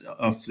response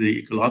of the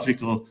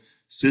ecological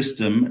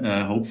system,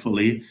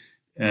 hopefully,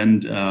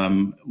 and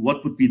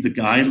what would be the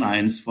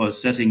guidelines for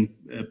setting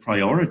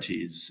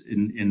priorities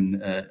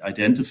in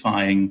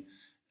identifying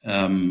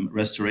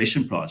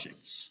restoration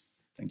projects?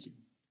 Thank you.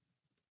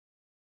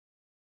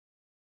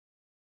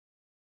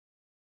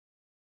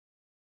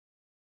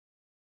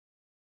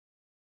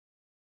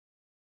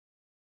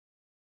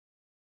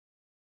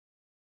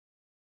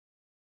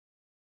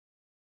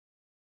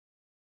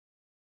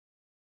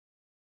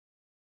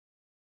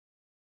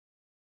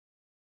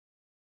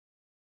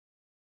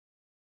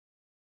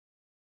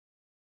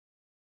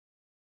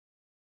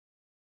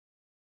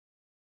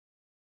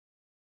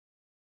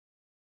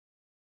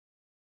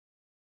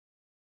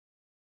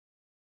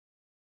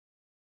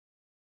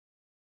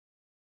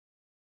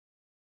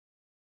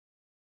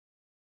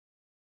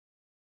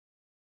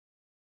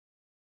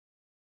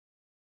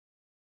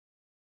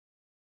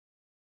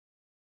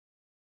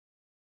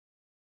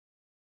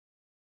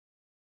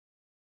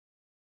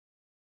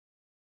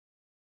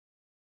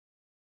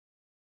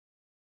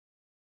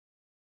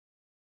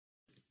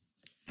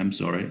 I'm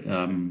sorry.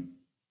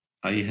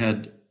 I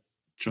had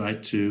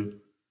tried to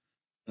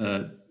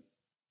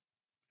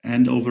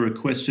hand over a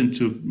question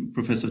to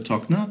Professor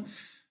Tockner,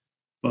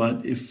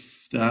 but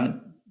if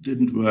that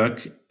didn't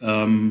work,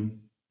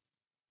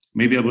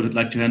 maybe I would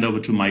like to hand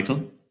over to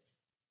Michael.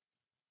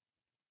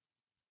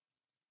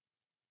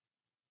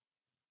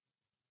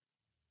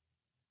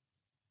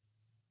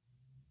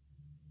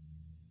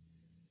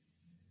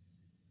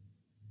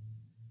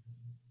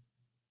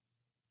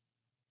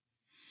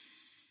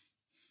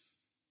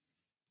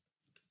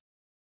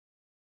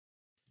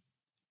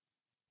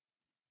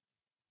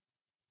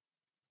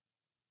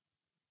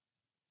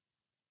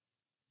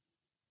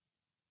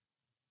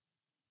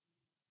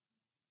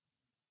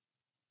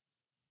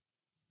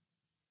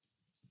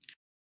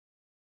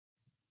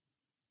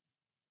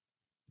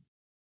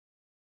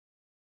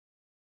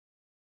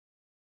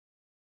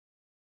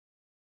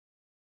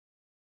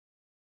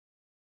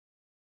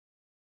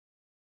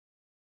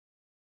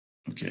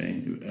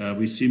 Okay,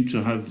 we seem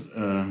to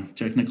have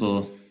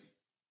technical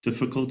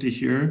difficulty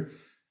here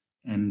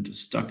and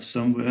stuck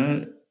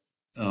somewhere.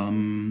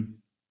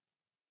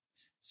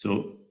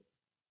 So,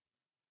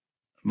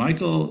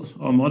 Michael,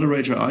 our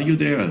moderator, are you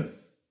there?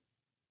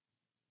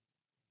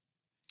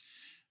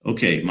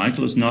 Okay,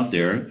 Michael is not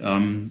there.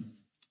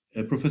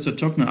 Professor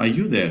Tockner, are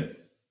you there?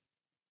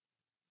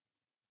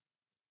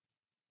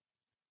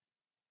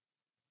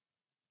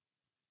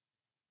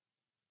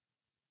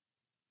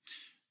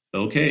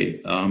 Okay.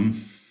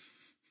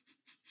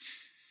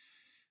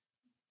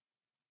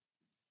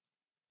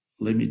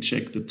 Let me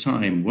check the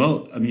time.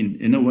 Well, I mean,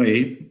 in a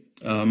way,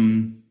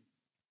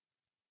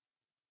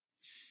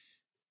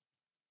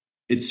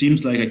 it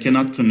seems like I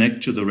cannot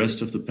connect to the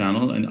rest of the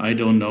panel, and I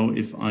don't know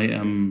if I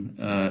am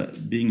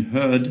being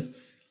heard.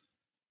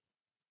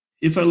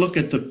 If I look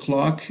at the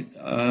clock,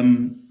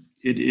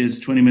 it is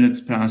 20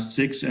 minutes past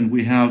 6, and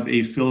we have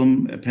a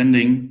film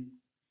pending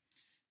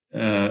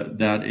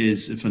that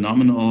is a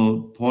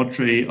phenomenal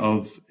portrait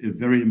of a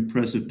very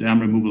impressive dam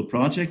removal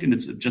project, and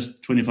it's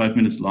just 25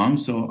 minutes long.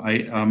 So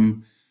I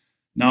am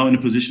now in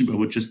a position where I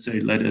would just say,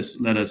 let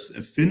us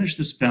finish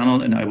this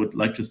panel, and I would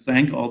like to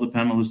thank all the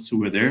panelists who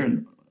were there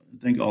and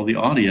thank all the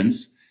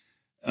audience.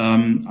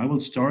 I will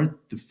start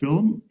the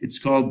film. It's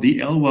called The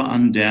Elwha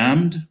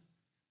Undammed,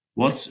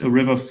 What's a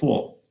River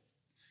For?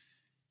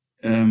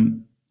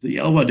 The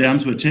Elwha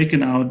dams were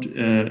taken out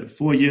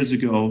 4 years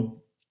ago,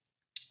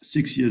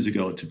 6 years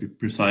ago to be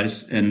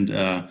precise, and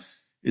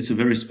it's a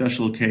very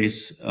special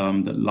case,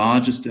 the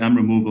largest dam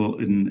removal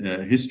in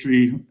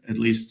history, at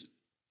least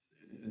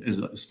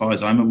as far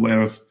as I'm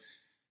aware of,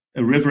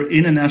 a river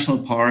in a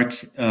national park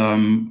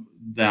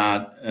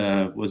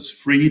that was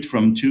freed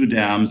from 2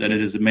 dams, and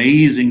it is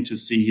amazing to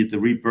see the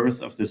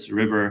rebirth of this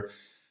river.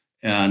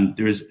 And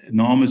there's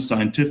enormous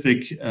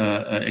scientific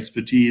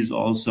expertise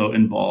also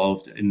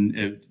involved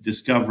in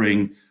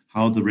discovering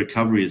how the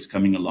recovery is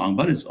coming along,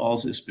 but it's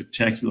also a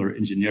spectacular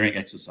engineering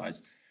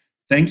exercise.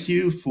 Thank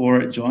you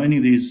for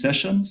joining these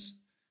sessions,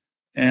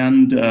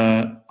 and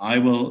I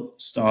will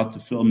start the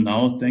film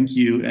now. Thank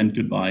you and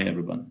goodbye,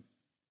 everyone.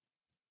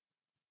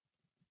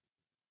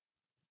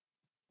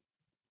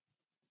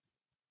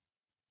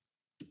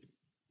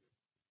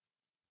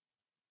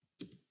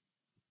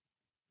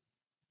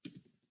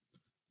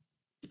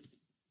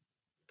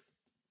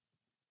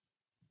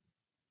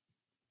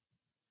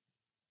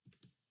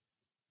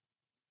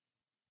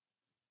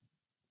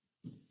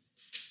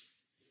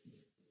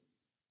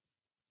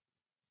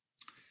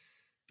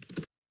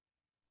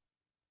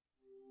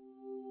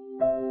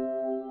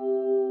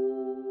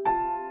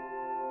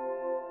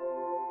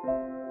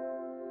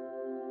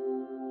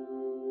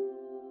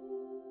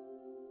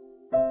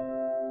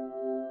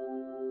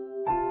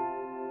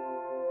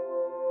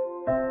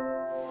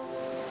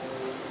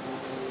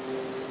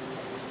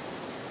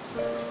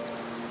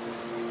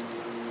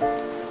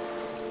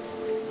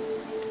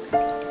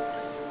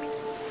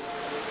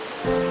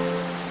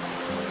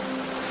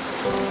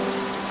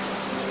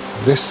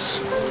 This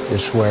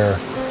is where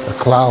the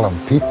Clallam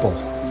people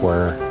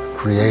were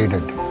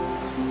created.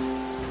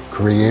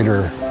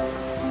 Creator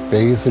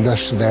bathed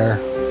us there.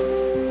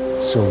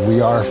 So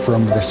we are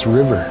from this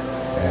river,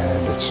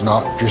 and it's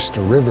not just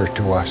a river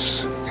to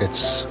us,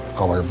 it's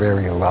our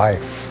very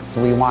life.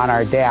 We want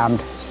our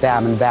dammed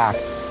salmon back,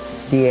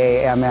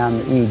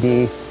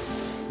 D-A-M-M-E-D.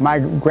 My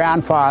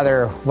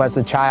grandfather was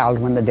a child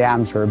when the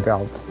dams were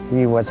built.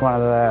 He was one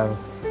of the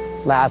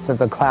last of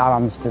the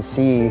Clallams to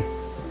see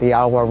the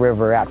Elwha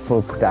River at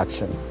full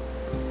production.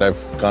 I've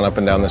gone up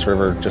and down this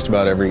river just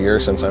about every year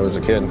since I was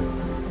a kid.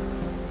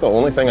 The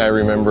only thing I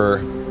remember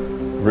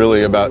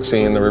really about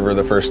seeing the river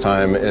the first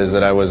time is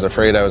that I was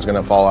afraid I was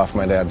going to fall off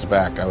my dad's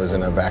back. I was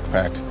in a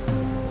backpack.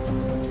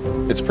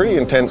 It's pretty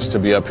intense to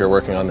be up here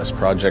working on this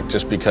project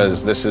just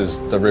because this is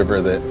the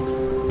river that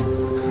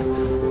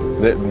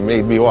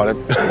made me want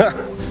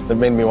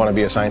to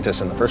be a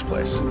scientist in the first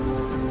place.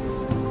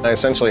 I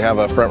essentially have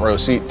a front row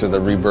seat to the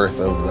rebirth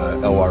of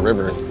the Elwha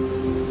River.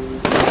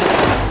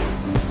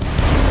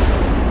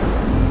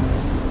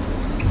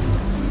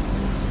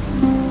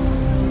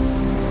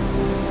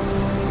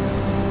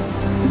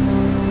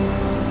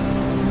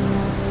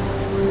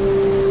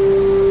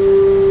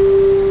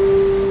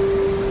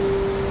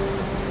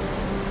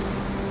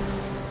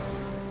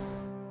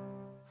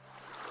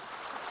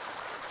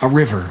 A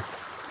river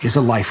is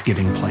a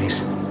life-giving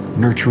place,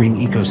 nurturing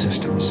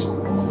ecosystems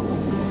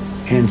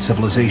and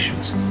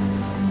civilizations.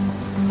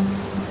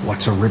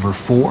 What's a river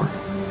for?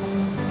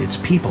 It's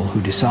people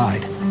who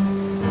decide.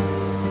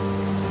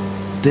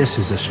 This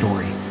is a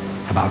story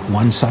about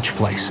one such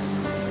place.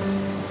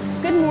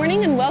 Good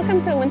morning and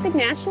welcome to Olympic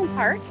National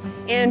Park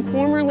and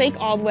former Lake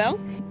Aldwell.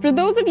 For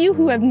those of you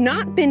who have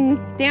not been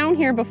down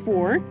here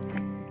before,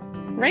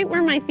 right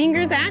where my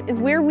finger's at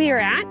is where we are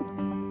at.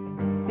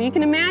 So you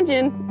can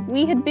imagine if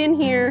we had been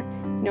here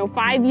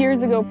 5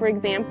 years ago, for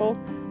example,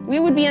 we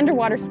would be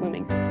underwater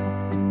swimming.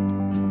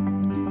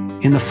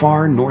 In the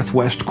far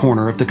northwest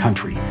corner of the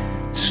country,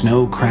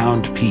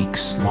 snow-crowned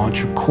peaks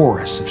launch a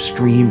chorus of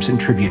streams and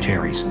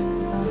tributaries.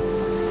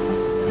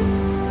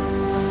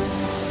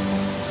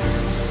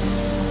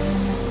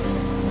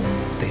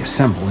 They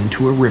assemble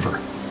into a river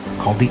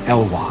called the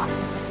Elwha.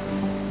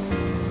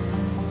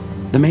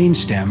 The main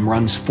stem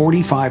runs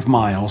 45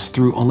 miles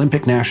through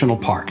Olympic National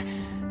Park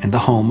and the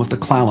home of the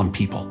Clallam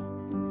people,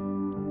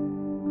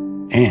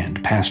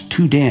 and past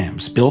 2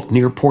 dams built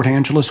near Port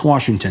Angeles,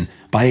 Washington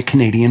by a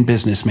Canadian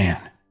businessman.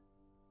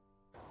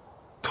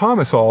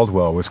 Thomas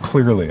Aldwell was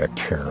clearly a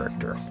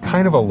character,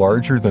 kind of a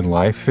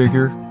larger-than-life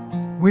figure.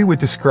 We would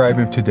describe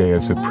him today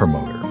as a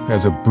promoter,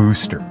 as a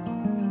booster.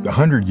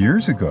 100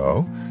 years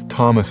ago,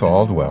 Thomas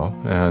Aldwell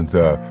and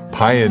the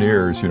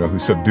pioneers, who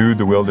subdued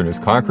the wilderness,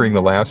 conquering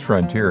the last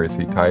frontier, as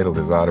he titled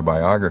his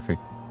autobiography,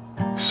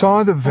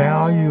 saw the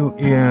value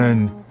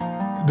in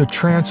the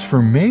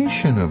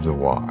transformation of the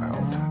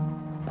wild.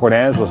 Port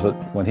Angeles,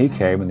 when he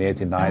came in the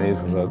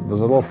 1890s, was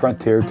a little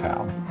frontier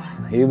town.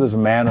 He was a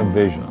man of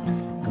vision,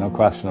 no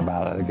question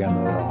about it. Again,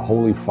 there was a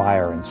holy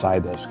fire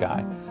inside this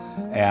guy.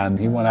 And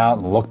he went out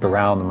and looked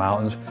around the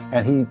mountains,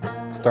 and he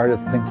started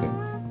thinking,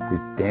 we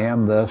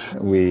dammed this,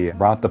 we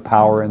brought the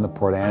power into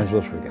Port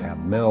Angeles, we could have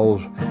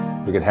mills,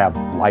 we could have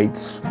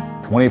lights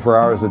 24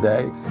 hours a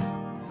day.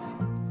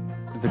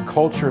 The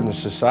culture and the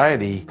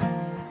society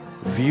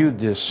viewed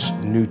this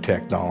new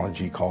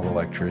technology called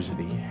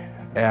electricity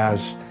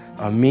as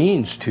a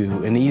means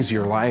to an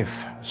easier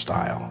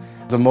lifestyle.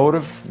 The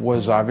motive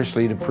was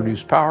obviously to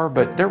produce power,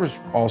 but there was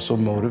also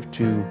motive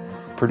to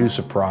produce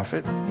a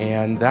profit,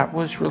 and that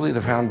was really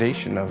the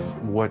foundation of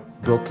what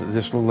built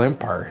this little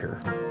empire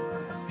here.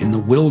 In the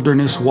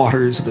wilderness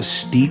waters of a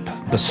steep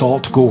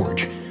basalt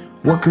gorge,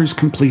 workers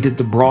completed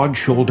the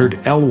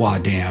broad-shouldered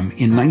Elwha Dam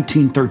in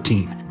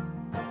 1913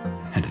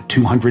 and a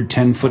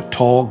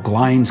 210-foot-tall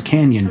Glines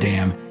Canyon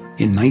Dam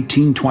in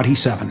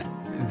 1927.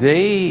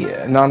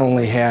 They not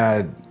only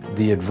had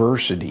the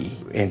adversity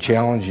and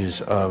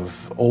challenges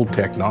of old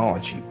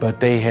technology, but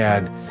they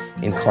had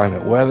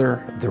inclement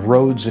weather. The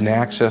roads and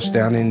access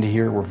down into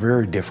here were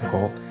very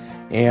difficult,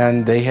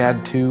 and they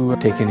had to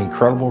take an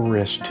incredible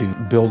risk to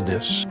build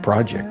this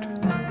project.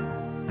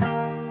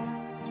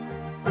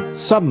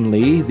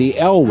 Suddenly, the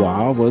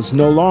Elwha was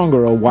no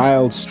longer a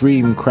wild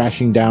stream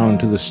crashing down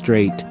to the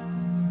strait.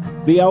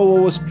 The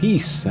Elwha was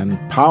peace and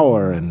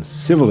power and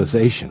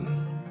civilization.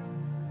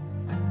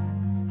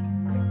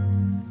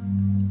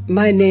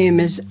 My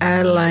name is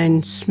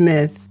Adeline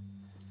Smith.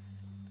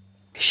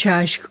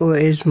 Shashko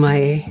is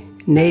my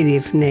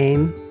native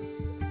name.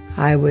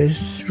 I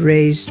was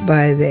raised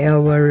by the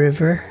Elwha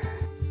River.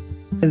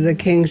 The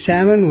king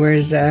salmon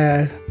was,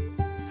 I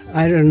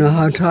don't know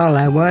how tall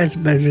I was,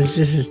 but it was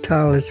just as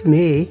tall as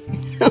me.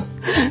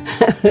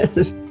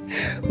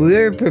 We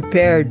were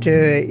prepared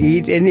to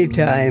eat any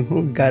time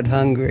we got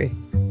hungry.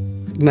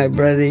 My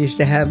brother used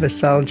to have a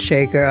salt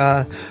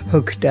shaker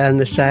hooked down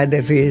the side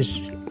of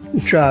his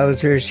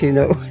trousers,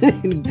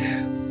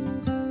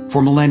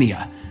 For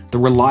millennia, the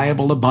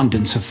reliable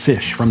abundance of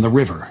fish from the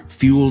river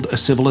fueled a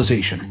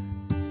civilization.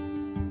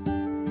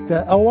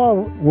 The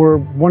Elwha were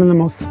one of the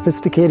most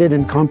sophisticated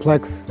and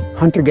complex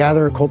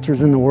hunter-gatherer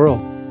cultures in the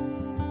world.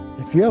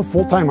 If you have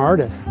full-time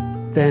artists,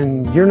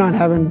 then you're not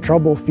having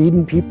trouble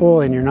feeding people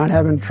and you're not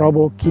having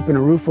trouble keeping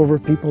a roof over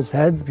people's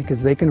heads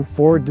because they can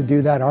afford to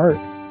do that art.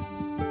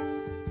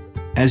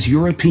 As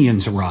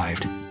Europeans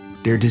arrived,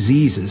 their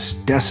diseases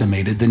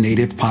decimated the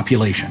native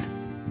population.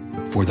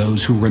 For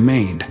those who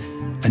remained,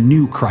 a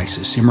new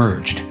crisis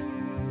emerged.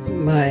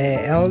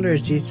 My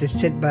elders used to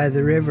sit by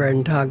the river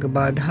and talk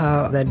about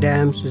how the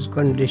dams was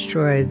going to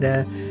destroy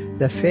the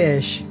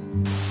fish.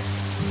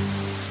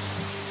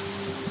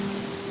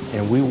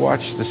 And we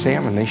watch the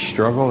salmon. They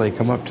struggle. They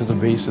come up to the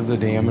base of the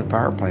dam and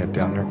power plant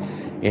down there.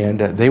 And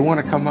they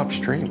want to come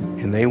upstream.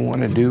 And they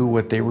want to do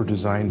what they were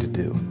designed to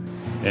do.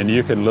 And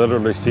you can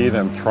literally see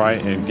them try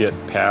and get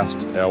past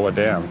Elwha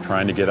Dam,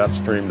 trying to get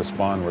upstream to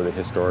spawn where they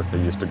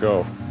historically used to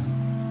go.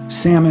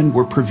 Salmon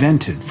were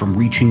prevented from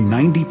reaching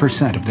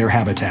 90% of their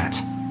habitats.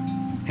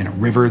 In a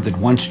river that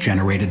once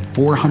generated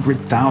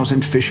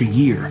 400,000 fish a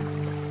year,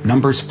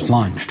 numbers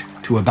plunged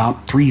to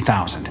about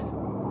 3,000.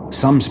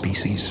 Some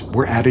species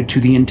were added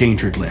to the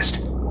endangered list.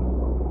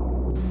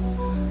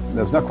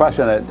 There's no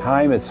question that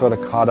time had sort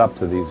of caught up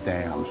to these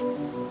dams.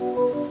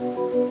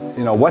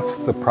 You know, what's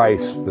the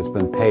price that's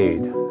been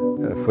paid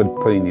for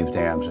putting these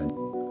dams in?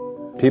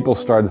 People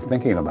started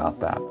thinking about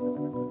that.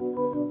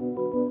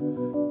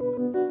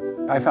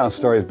 I found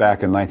stories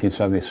back in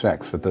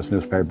 1976 that this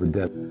newspaper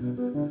did.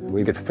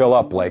 We could fill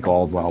up Lake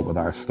Aldwell with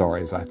our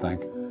stories, I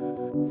think.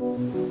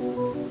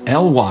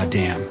 Elwha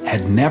Dam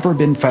had never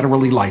been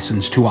federally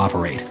licensed to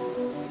operate.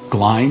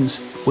 Glines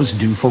was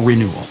due for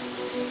renewal.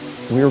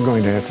 We were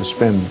going to have to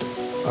spend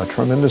a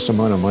tremendous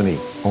amount of money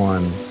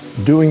on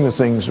doing the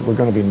things that were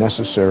going to be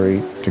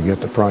necessary to get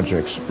the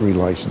projects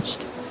relicensed.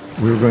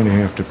 We were going to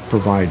have to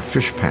provide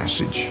fish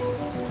passage,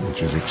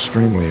 which is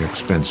extremely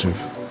expensive.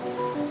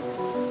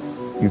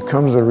 You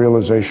come to the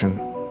realization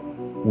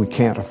we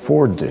can't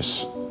afford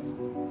this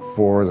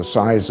for the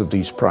size of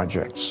these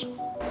projects.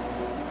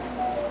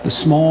 The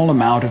small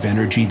amount of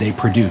energy they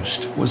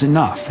produced was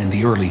enough in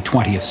the early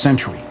 20th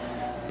century,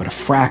 but a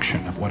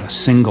fraction of what a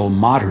single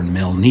modern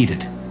mill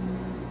needed.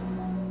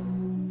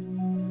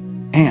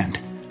 And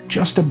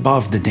just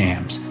above the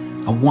dams,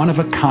 a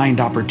one-of-a-kind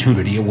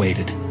opportunity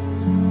awaited.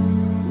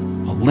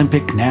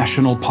 Olympic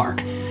National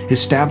Park,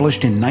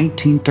 established in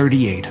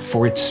 1938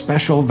 for its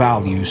special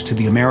values to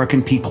the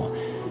American people,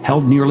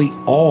 held nearly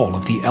all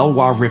of the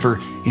Elwha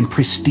River in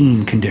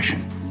pristine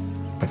condition,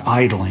 but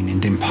idling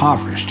and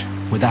impoverished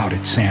without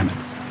its salmon.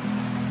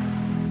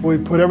 We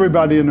put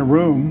everybody in a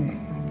room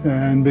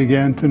and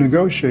began to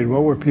negotiate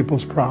what were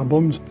people's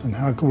problems and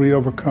how could we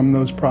overcome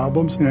those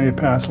problems. You know, you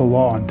pass a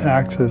law on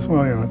taxes.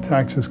 Well, you know,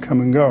 taxes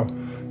come and go.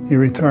 You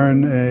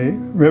return a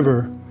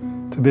river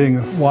to being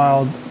a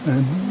wild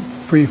and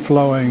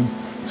free-flowing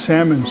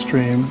salmon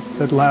stream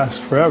that lasts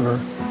forever.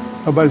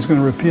 Nobody's going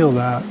to repeal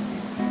that.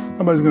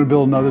 Nobody's going to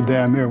build another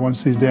dam here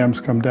once these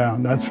dams come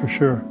down, that's for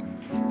sure.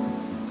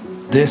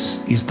 This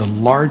is the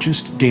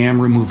largest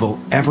dam removal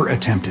ever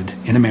attempted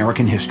in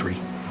American history.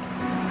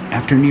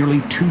 After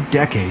nearly 2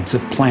 decades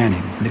of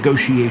planning,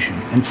 negotiation,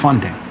 and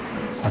funding,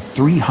 a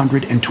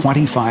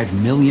 $325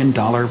 million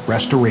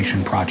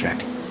restoration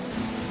project.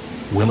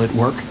 Will it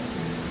work?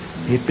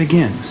 It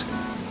begins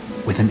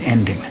with an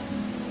ending.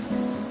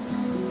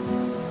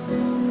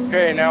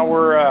 Okay, now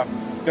we're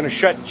going to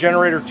shut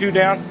generator 2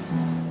 down.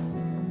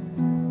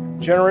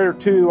 Generator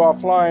 2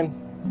 offline.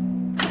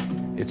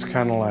 It's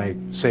kind of like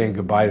saying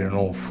goodbye to an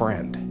old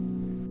friend.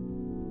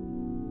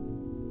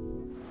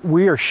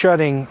 We are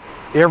shutting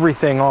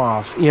everything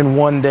off in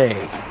one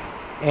day.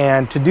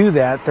 And to do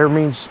that, there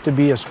needs to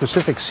be a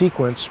specific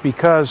sequence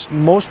because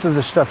most of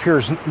the stuff here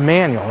is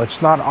manual.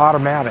 It's not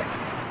automatic.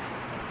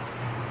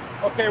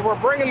 Okay, we're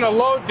bringing the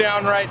load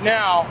down right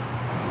now.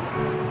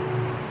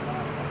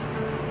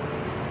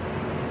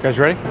 You guys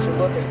ready? Here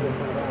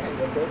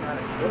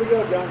we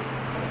go, John.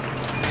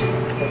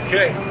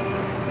 Okay,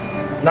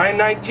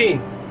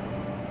 9:19.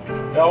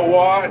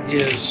 Elwha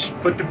is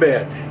put to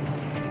bed.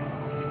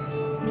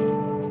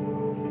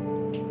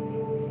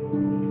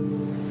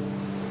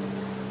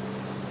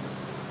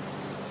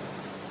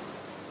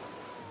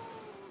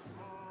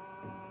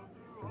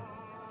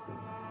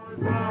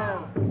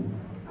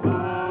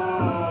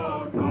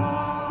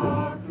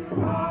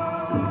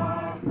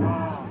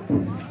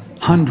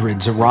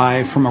 Hundreds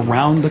arrive from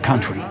around the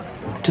country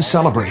to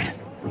celebrate.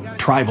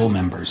 Tribal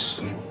members,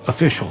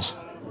 officials,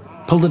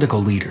 political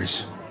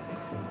leaders,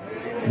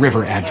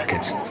 river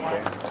advocates,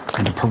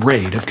 and a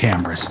parade of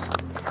cameras.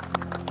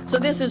 So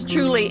this is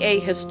truly a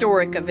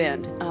historic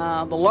event,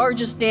 the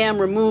largest dam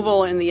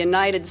removal in the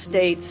United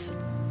States.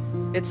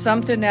 It's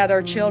something that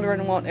our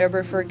children won't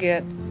ever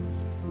forget,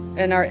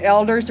 and our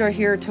elders are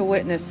here to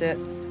witness it.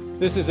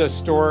 This is a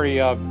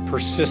story of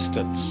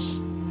persistence.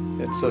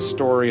 It's a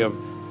story of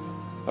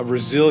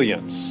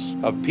resilience,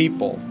 of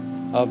people,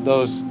 of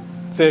those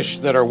fish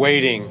that are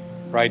waiting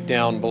right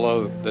down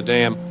below the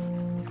dam.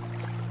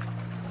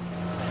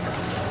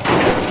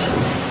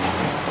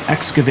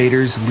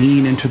 excavators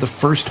lean into the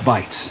first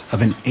bites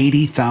of an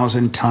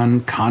 80,000-ton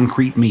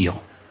concrete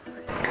meal.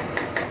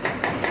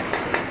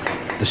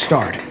 The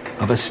start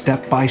of a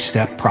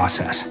step-by-step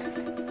process.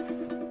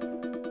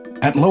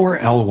 At Lower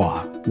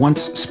Elwha,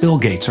 once spill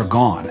gates are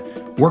gone,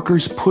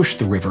 workers push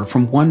the river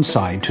from one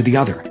side to the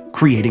other,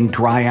 creating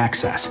dry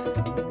access.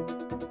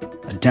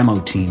 A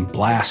demo team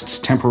blasts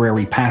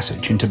temporary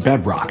passage into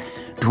bedrock,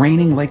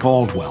 draining Lake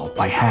Aldwell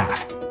by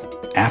half.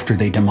 After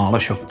they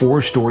demolish a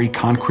 4-story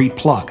concrete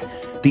plug,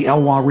 the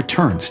Elwha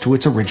returns to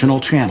its original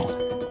channel.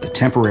 The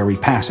temporary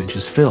passage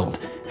is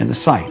filled, and the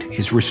site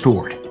is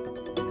restored.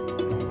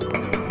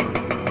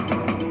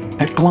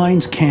 At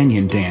Glines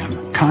Canyon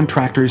Dam,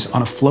 contractors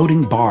on a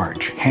floating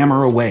barge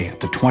hammer away at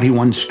the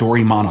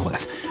 21-story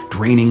monolith,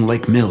 draining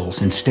Lake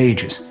Mills in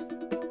stages.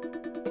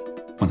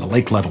 When the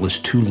lake level is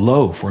too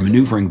low for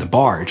maneuvering the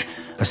barge,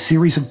 a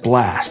series of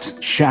blasts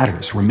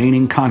shatters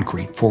remaining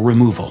concrete for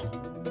removal.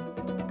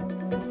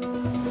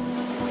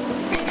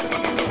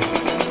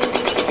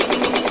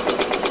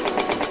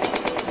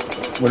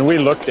 When we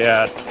looked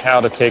at how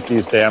to take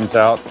these dams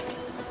out,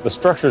 the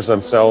structures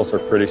themselves are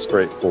pretty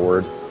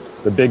straightforward.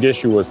 The big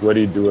issue was, what do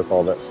you do with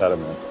all that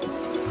sediment?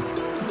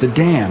 The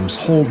dams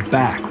hold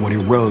back what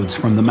erodes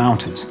from the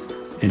mountains.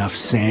 Enough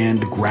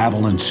sand,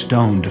 gravel, and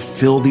stone to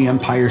fill the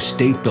Empire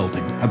State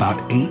Building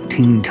about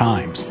 18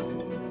 times.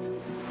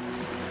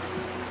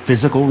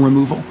 Physical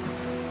removal?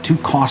 Too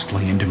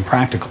costly and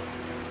impractical.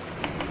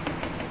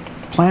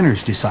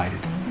 Planners decided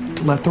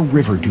to let the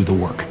river do the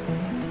work.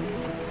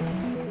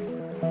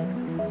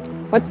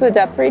 What's the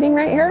depth rating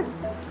right here?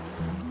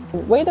 The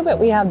way that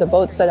we have the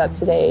boat set up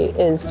today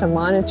is to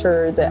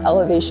monitor the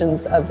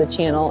elevations of the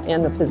channel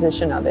and the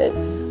position of it.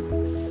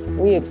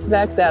 We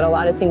expect that a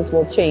lot of things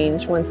will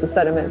change once the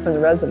sediment from the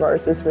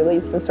reservoirs is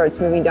released and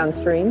starts moving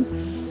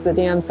downstream. The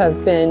dams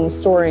have been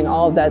storing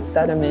all of that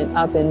sediment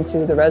up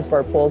into the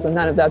reservoir pools, and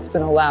none of that's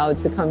been allowed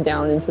to come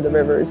down into the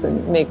rivers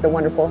and make the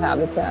wonderful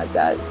habitat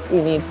that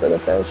we need for the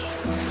fish.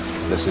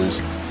 This is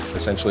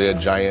essentially a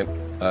giant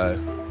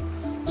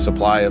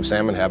supply of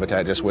salmon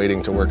habitat just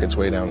waiting to work its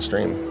way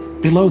downstream.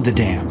 Below the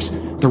dams,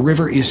 the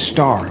river is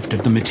starved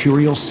of the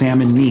material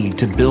salmon need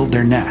to build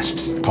their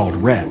nests, called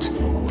redds,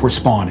 for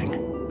spawning.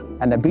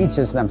 And the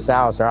beaches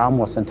themselves are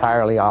almost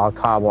entirely all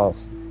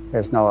cobbles.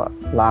 There's no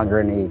longer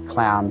any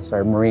clams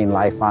or marine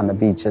life on the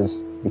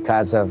beaches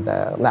because of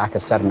the lack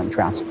of sediment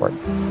transport.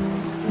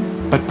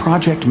 But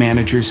project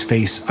managers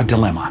face a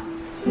dilemma.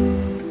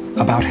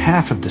 About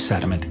half of the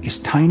sediment is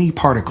tiny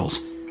particles.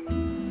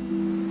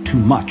 Too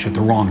much at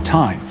the wrong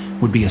time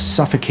would be a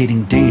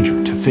suffocating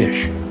danger to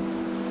fish.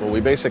 Well, we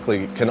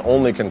basically can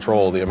only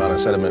control the amount of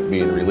sediment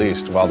being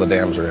released while the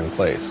dams are in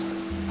place.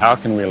 How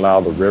can we allow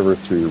the river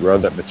to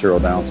erode that material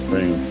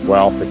downstream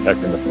while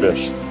protecting the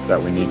fish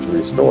that we need to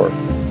restore?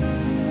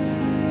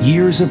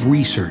 Years of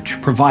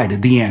research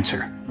provided the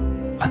answer.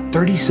 A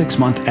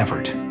 36-month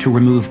effort to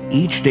remove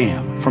each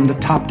dam from the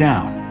top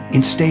down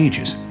in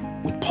stages,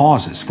 with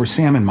pauses for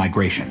salmon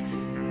migration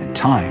and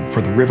time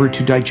for the river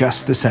to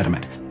digest the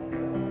sediment,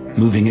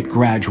 moving it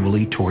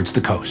gradually towards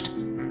the coast.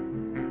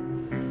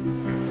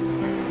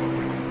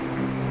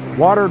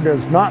 Water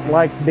does not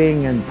like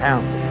being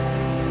impounded.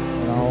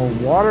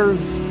 Water's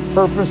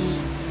purpose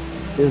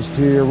is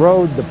to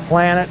erode the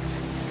planet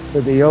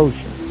to the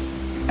oceans.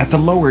 At the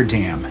lower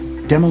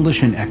dam,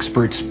 demolition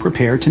experts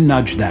prepare to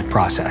nudge that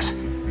process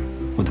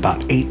with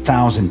about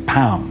 8,000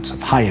 pounds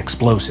of high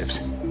explosives.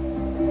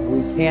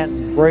 We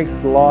can't break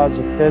the laws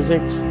of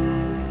physics.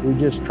 We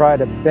just try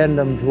to bend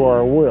them to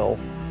our will.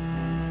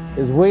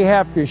 We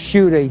have to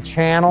shoot a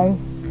channel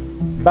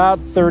about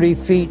 30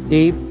 feet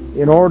deep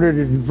in order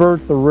to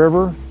divert the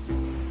river.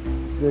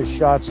 This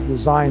shot's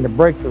designed to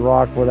break the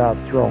rock without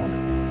throwing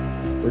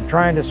it. We're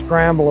trying to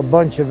scramble a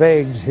bunch of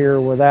eggs here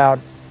without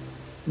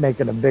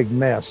making a big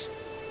mess.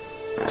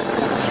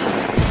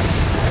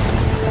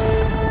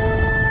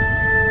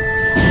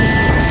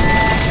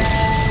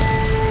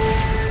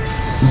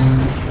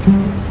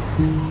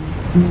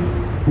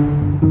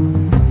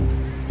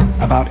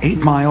 About 8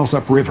 miles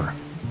upriver,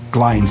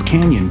 Glines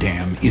Canyon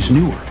Dam is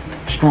newer,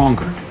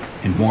 stronger,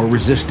 and more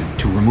resistant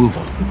to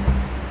removal.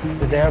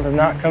 The dam is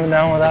not coming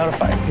down without a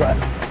fight, but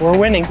we're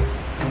winning.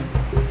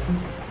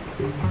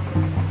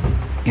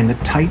 In the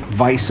tight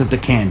vise of the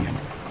canyon,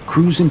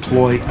 crews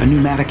employ a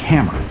pneumatic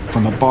hammer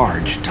from a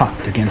barge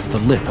tucked against the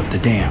lip of the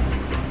dam.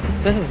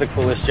 This is the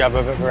coolest job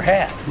I've ever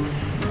had.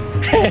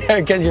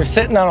 Because you're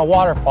sitting on a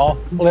waterfall,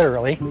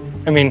 literally.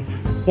 I mean,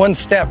 one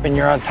step and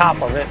you're on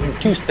top of it,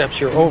 and 2 steps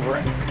you're over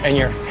it, and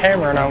you're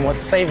hammering on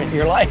what's saving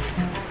your life.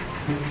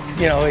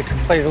 You know, it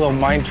plays little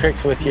mind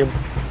tricks with you.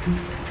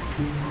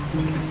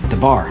 The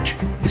barge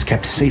is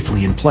kept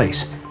safely in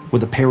place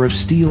with a pair of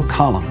steel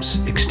columns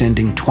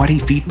extending 20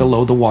 feet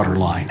below the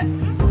waterline.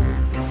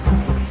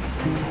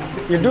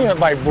 You're doing it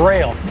by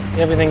braille.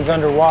 Everything's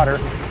underwater.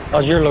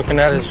 All you're looking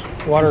at is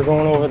water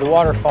going over the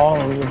waterfall,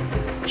 and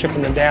you're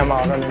chipping the dam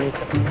out underneath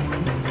it.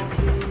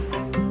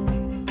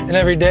 And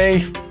every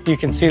day you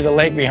can see the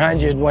lake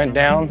behind you. It went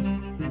down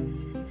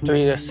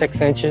 3 to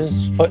 6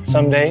 inches, foot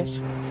some days.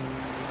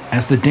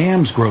 As the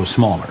dams grow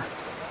smaller,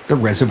 the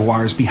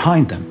reservoirs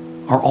behind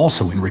them are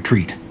also in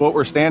retreat. What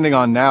we're standing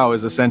on now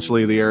is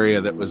essentially the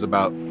area that was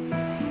about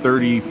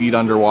 30 feet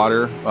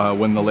underwater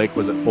when the lake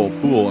was at full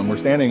pool, and we're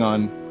standing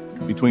on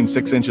between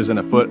 6 inches and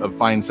a foot of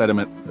fine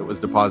sediment that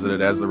was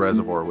deposited as the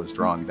reservoir was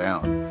drawn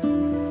down.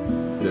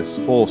 This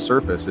whole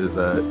surface is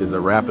a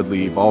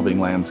rapidly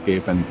evolving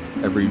landscape, and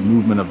every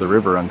movement of the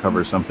river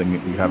uncovers something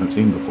that you haven't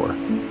seen before.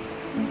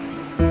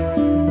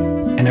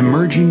 An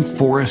emerging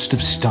forest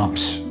of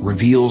stumps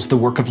reveals the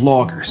work of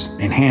loggers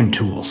and hand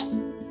tools.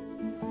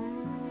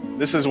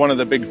 This is one of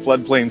the big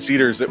floodplain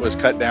cedars that was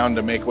cut down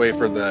to make way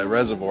for the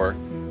reservoir.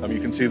 You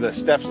can see the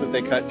steps that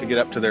they cut to get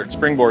up to their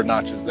springboard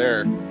notches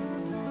there.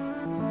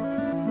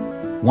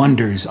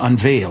 Wonders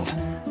unveiled,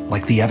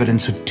 like the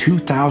evidence of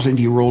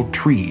 2,000-year-old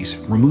trees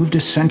removed a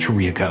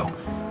century ago,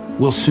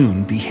 will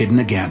soon be hidden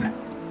again.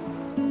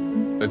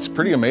 It's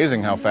pretty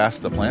amazing how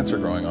fast the plants are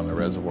growing on the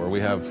reservoir. We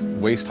have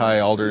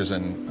waist-high alders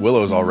and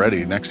willows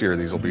already. Next year,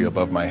 these will be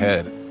above my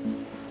head.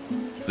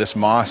 This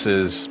moss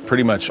is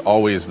pretty much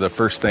always the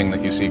first thing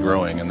that you see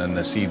growing, and then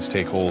the seeds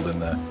take hold in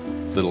the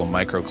little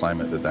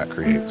microclimate that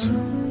creates.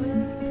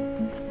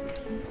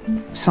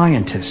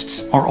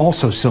 Scientists are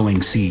also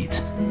sowing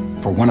seeds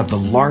for one of the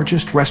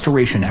largest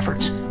restoration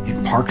efforts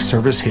in Park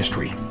Service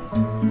history.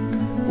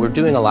 We're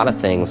doing a lot of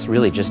things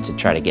really just to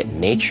try to get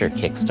nature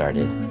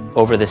kick-started.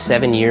 Over the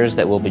 7 years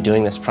that we'll be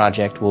doing this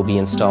project, we'll be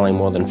installing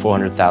more than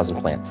 400,000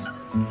 plants.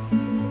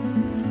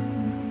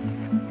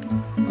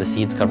 The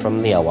seeds come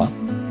from the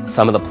Elwha.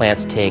 Some of the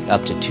plants take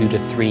up to 2 to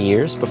 3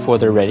 years before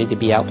they're ready to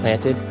be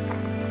outplanted.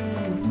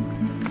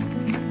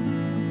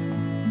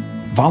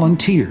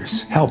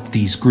 Volunteers help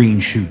these green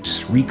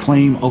shoots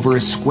reclaim over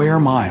a square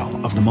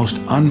mile of the most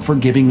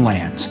unforgiving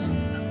lands,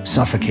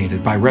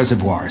 suffocated by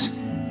reservoirs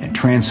and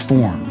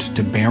transformed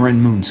to barren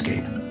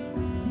moonscape.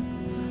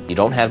 You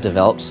don't have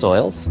developed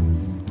soils,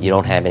 you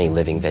don't have any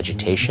living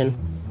vegetation,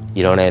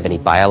 you don't have any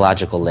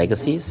biological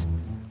legacies.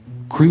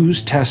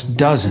 Crews test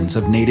dozens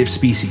of native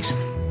species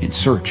in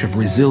search of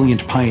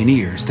resilient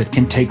pioneers that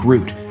can take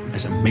root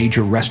as a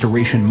major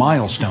restoration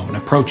milestone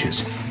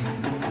approaches.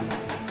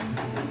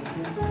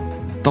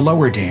 The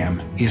lower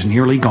dam is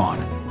nearly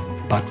gone,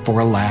 but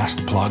for a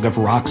last plug of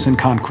rocks and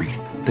concrete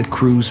that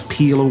crews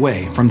peel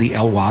away from the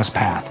Elwha's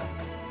path.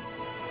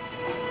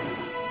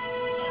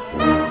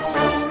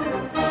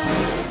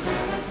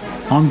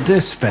 On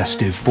this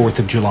festive 4th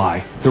of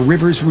July, the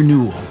river's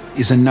renewal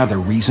is another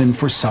reason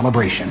for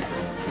celebration.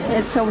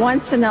 It's a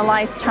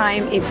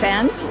once-in-a-lifetime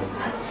event,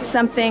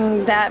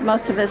 something that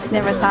most of us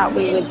never thought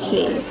we would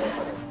see.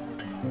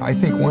 I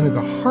think one of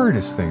the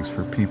hardest things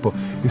for people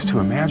is to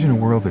imagine a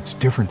world that's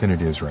different than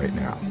it is right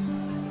now.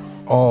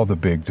 All the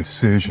big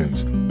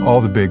decisions,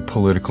 all the big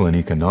political and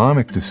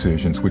economic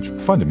decisions which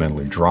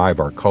fundamentally drive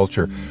our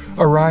culture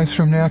arise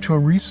from natural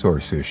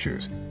resource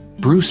issues.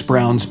 Bruce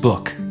Brown's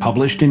book,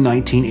 published in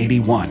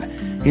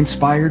 1981,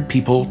 inspired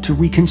people to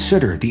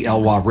reconsider the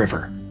Elwha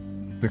River.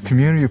 The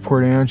community of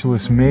Port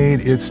Angeles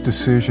made its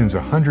decisions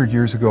 100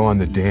 years ago on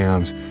the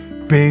dams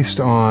based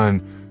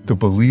on the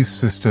belief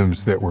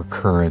systems that were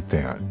current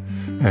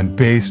then, and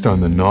based on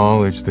the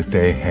knowledge that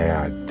they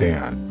had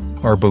then.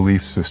 Our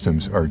belief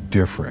systems are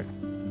different,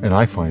 and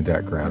I find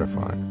that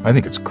gratifying. I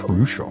think it's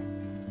crucial,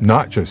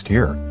 not just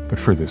here, but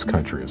for this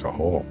country as a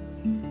whole.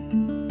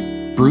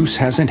 Bruce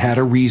hasn't had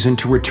a reason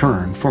to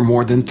return for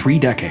more than 3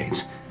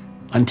 decades,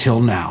 until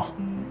now.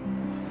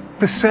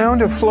 The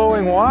sound of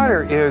flowing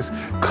water is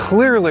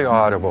clearly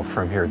audible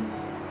from here.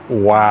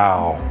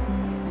 Wow.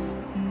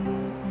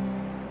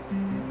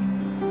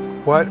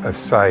 What a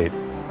sight.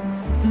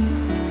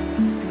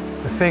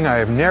 The thing I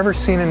have never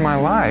seen in my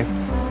life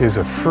is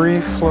a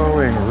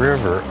free-flowing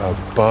river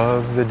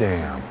above the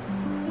dam.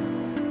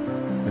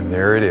 And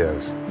there it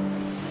is.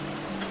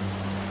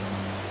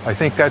 I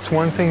think that's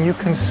one thing you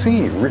can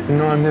see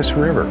written on this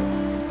river.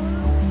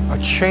 A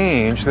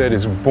change that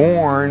is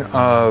born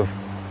of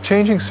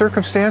changing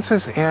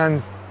circumstances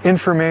and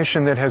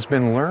information that has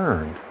been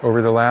learned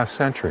over the last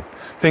century.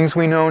 Things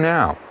we know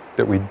now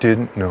that we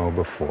didn't know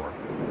before.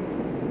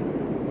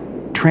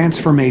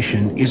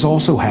 Transformation is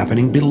also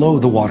happening below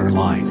the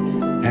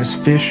waterline as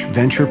fish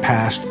venture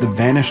past the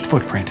vanished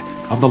footprint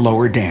of the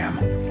lower dam.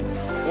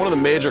 One of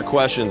the major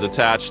questions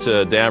attached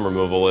to dam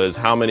removal is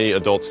how many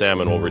adult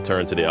salmon will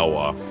return to the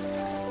Elwha.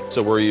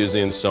 So we're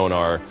using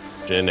sonar,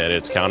 and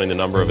it's counting the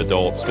number of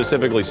adults,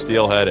 specifically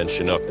steelhead and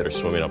chinook that are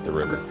swimming up the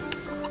river.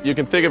 You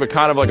can think of it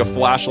kind of like a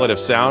flashlight of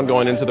sound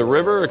going into the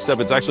river,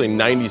 except it's actually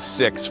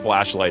 96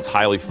 flashlights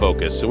highly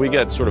focused. So we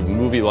get sort of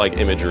movie-like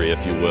imagery,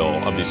 if you will,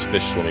 of these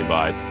fish swimming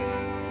by.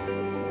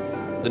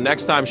 The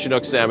next time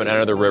Chinook salmon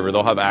enter the river,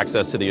 they'll have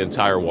access to the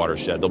entire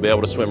watershed. They'll be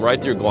able to swim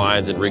right through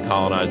glinds and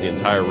recolonize the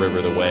entire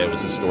river the way it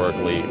was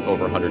historically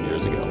over 100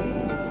 years ago.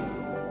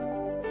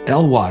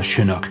 Elwha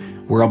Chinook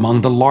were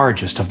among the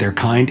largest of their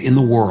kind in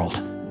the world,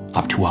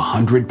 up to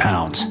 100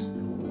 pounds.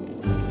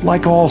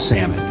 Like all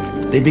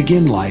salmon, they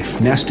begin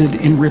life nested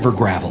in river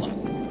gravel.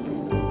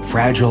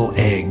 Fragile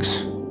eggs,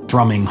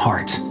 thrumming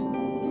hearts.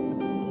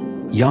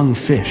 Young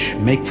fish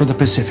make for the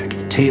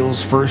Pacific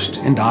tails first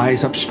and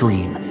eyes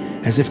upstream,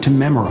 as if to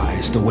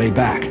memorize the way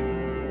back.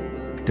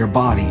 Their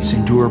bodies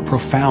endure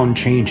profound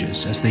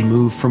changes as they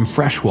move from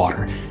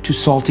freshwater to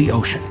salty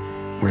ocean,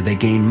 where they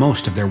gain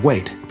most of their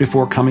weight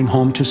before coming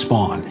home to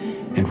spawn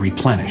and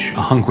replenish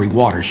a hungry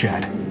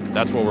watershed.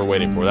 That's what we're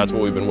waiting for. That's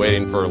what we've been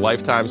waiting for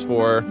lifetimes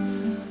for.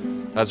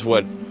 That's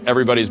what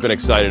everybody's been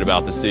excited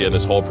about to see in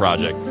this whole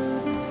project.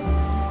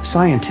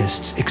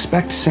 Scientists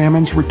expect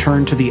salmon's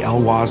return to the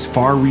Elwha's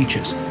far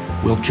reaches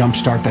will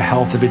jumpstart the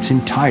health of its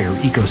entire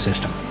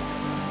ecosystem.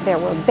 There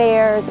were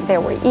bears, there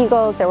were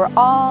eagles, there were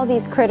all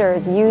these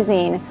critters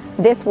using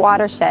this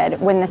watershed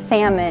when the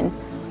salmon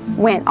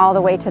went all the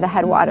way to the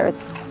headwaters.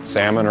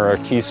 Salmon are a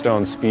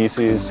keystone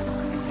species.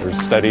 There's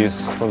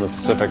studies from the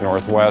Pacific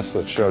Northwest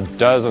that show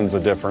dozens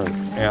of different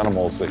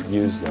animals that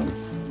use them.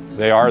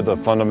 They are the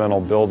fundamental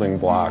building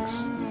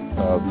blocks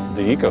of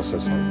the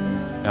ecosystem.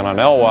 And on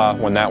Elwha,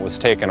 when that was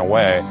taken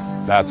away,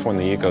 that's when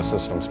the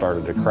ecosystem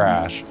started to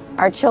crash.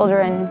 Our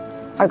children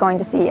are going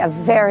to see a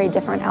very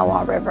different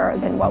Elwha River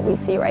than what we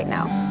see right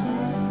now.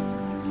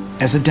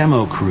 As a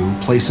demo crew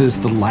places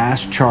the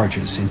last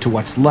charges into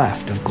what's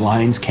left of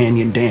Glines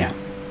Canyon Dam,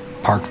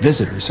 park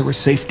visitors are a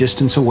safe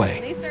distance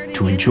away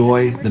to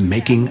enjoy the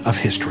making of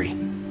history.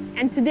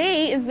 And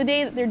today is the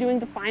day that they're doing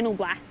the final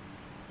blast.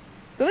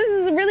 So this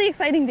is a really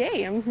exciting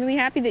day. I'm really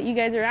happy that you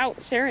guys are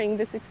out sharing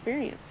this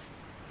experience.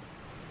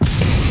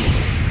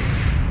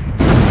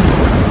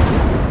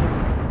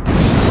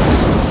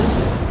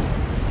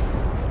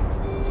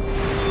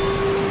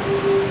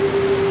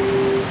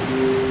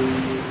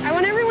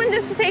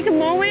 Take a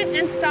moment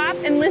and stop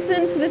and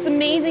listen to this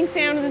amazing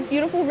sound of this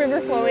beautiful river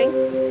flowing,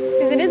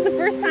 because it is the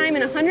first time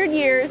in 100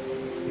 years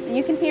that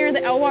you can hear the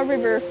Elwha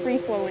River free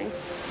flowing.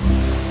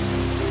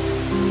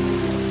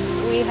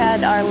 We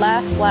had our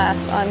last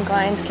blast on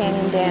Glines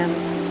Canyon Dam,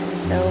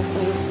 and so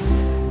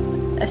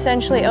we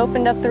essentially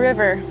opened up the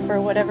river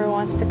for whatever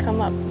wants to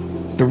come up.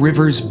 The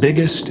river's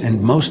biggest and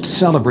most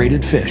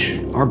celebrated fish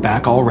are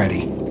back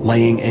already,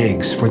 laying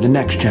eggs for the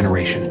next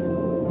generation.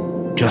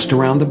 Just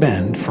around the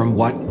bend from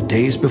what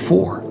days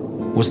before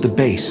was the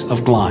base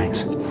of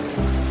Glines.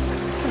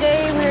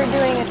 Today we are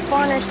doing a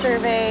spawner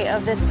survey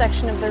of this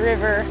section of the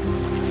river.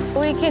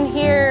 We can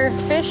hear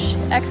fish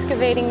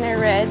excavating their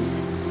redds.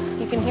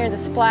 You can hear the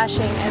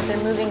splashing as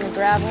they're moving the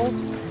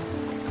gravels.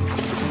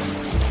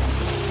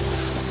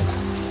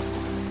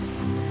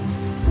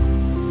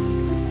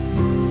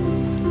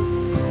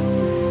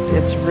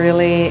 It's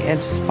really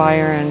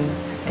inspiring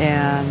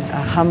and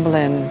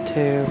humbling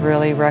to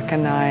really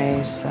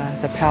recognize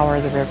the power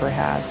the river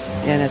has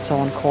in its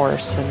own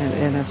course and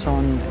in its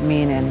own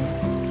meaning.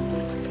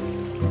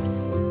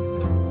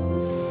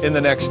 In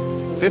the next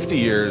 50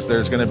 years,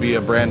 there's going to be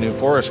a brand new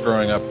forest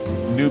growing up,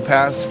 new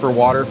paths for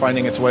water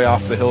finding its way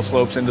off the hill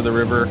slopes into the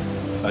river,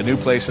 new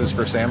places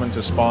for salmon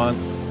to spawn.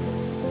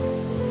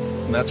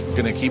 And that's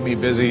going to keep me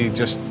busy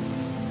just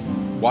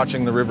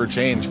watching the river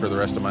change for the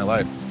rest of my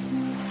life.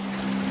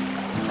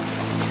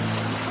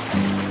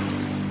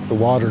 The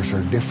waters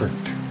are different,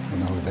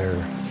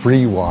 they're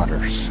free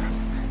waters,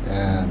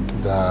 and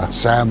the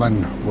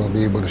salmon will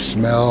be able to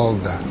smell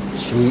the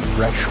sweet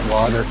fresh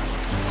water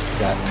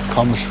that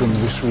comes from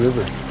this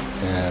river,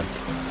 and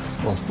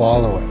will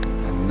follow it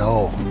and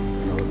know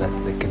that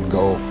they can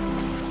go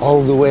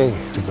all the way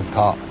to the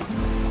top.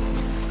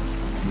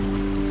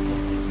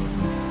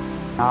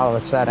 All of a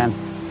sudden,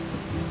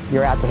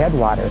 you're at the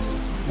headwaters,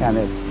 and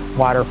it's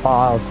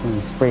waterfalls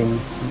and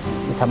springs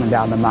coming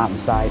down the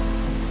mountainside.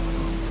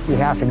 You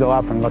have to go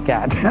up and look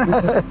at.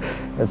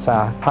 It's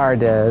hard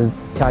to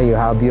tell you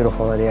how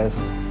beautiful it is.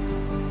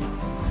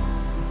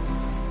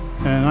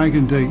 And I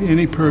can take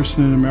any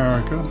person in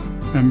America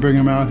and bring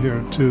them out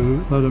here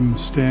to let them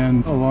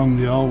stand along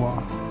the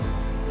Elwha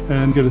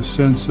and get a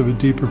sense of a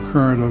deeper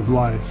current of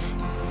life,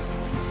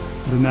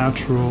 the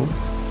natural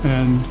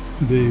and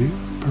the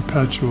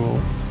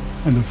perpetual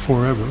and the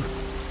forever.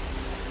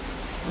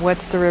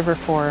 What's the river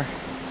for?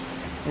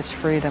 It's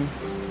freedom.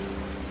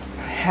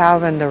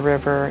 Having the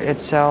river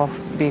itself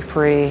be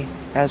free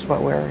as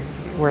what we're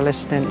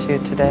listening to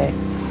today.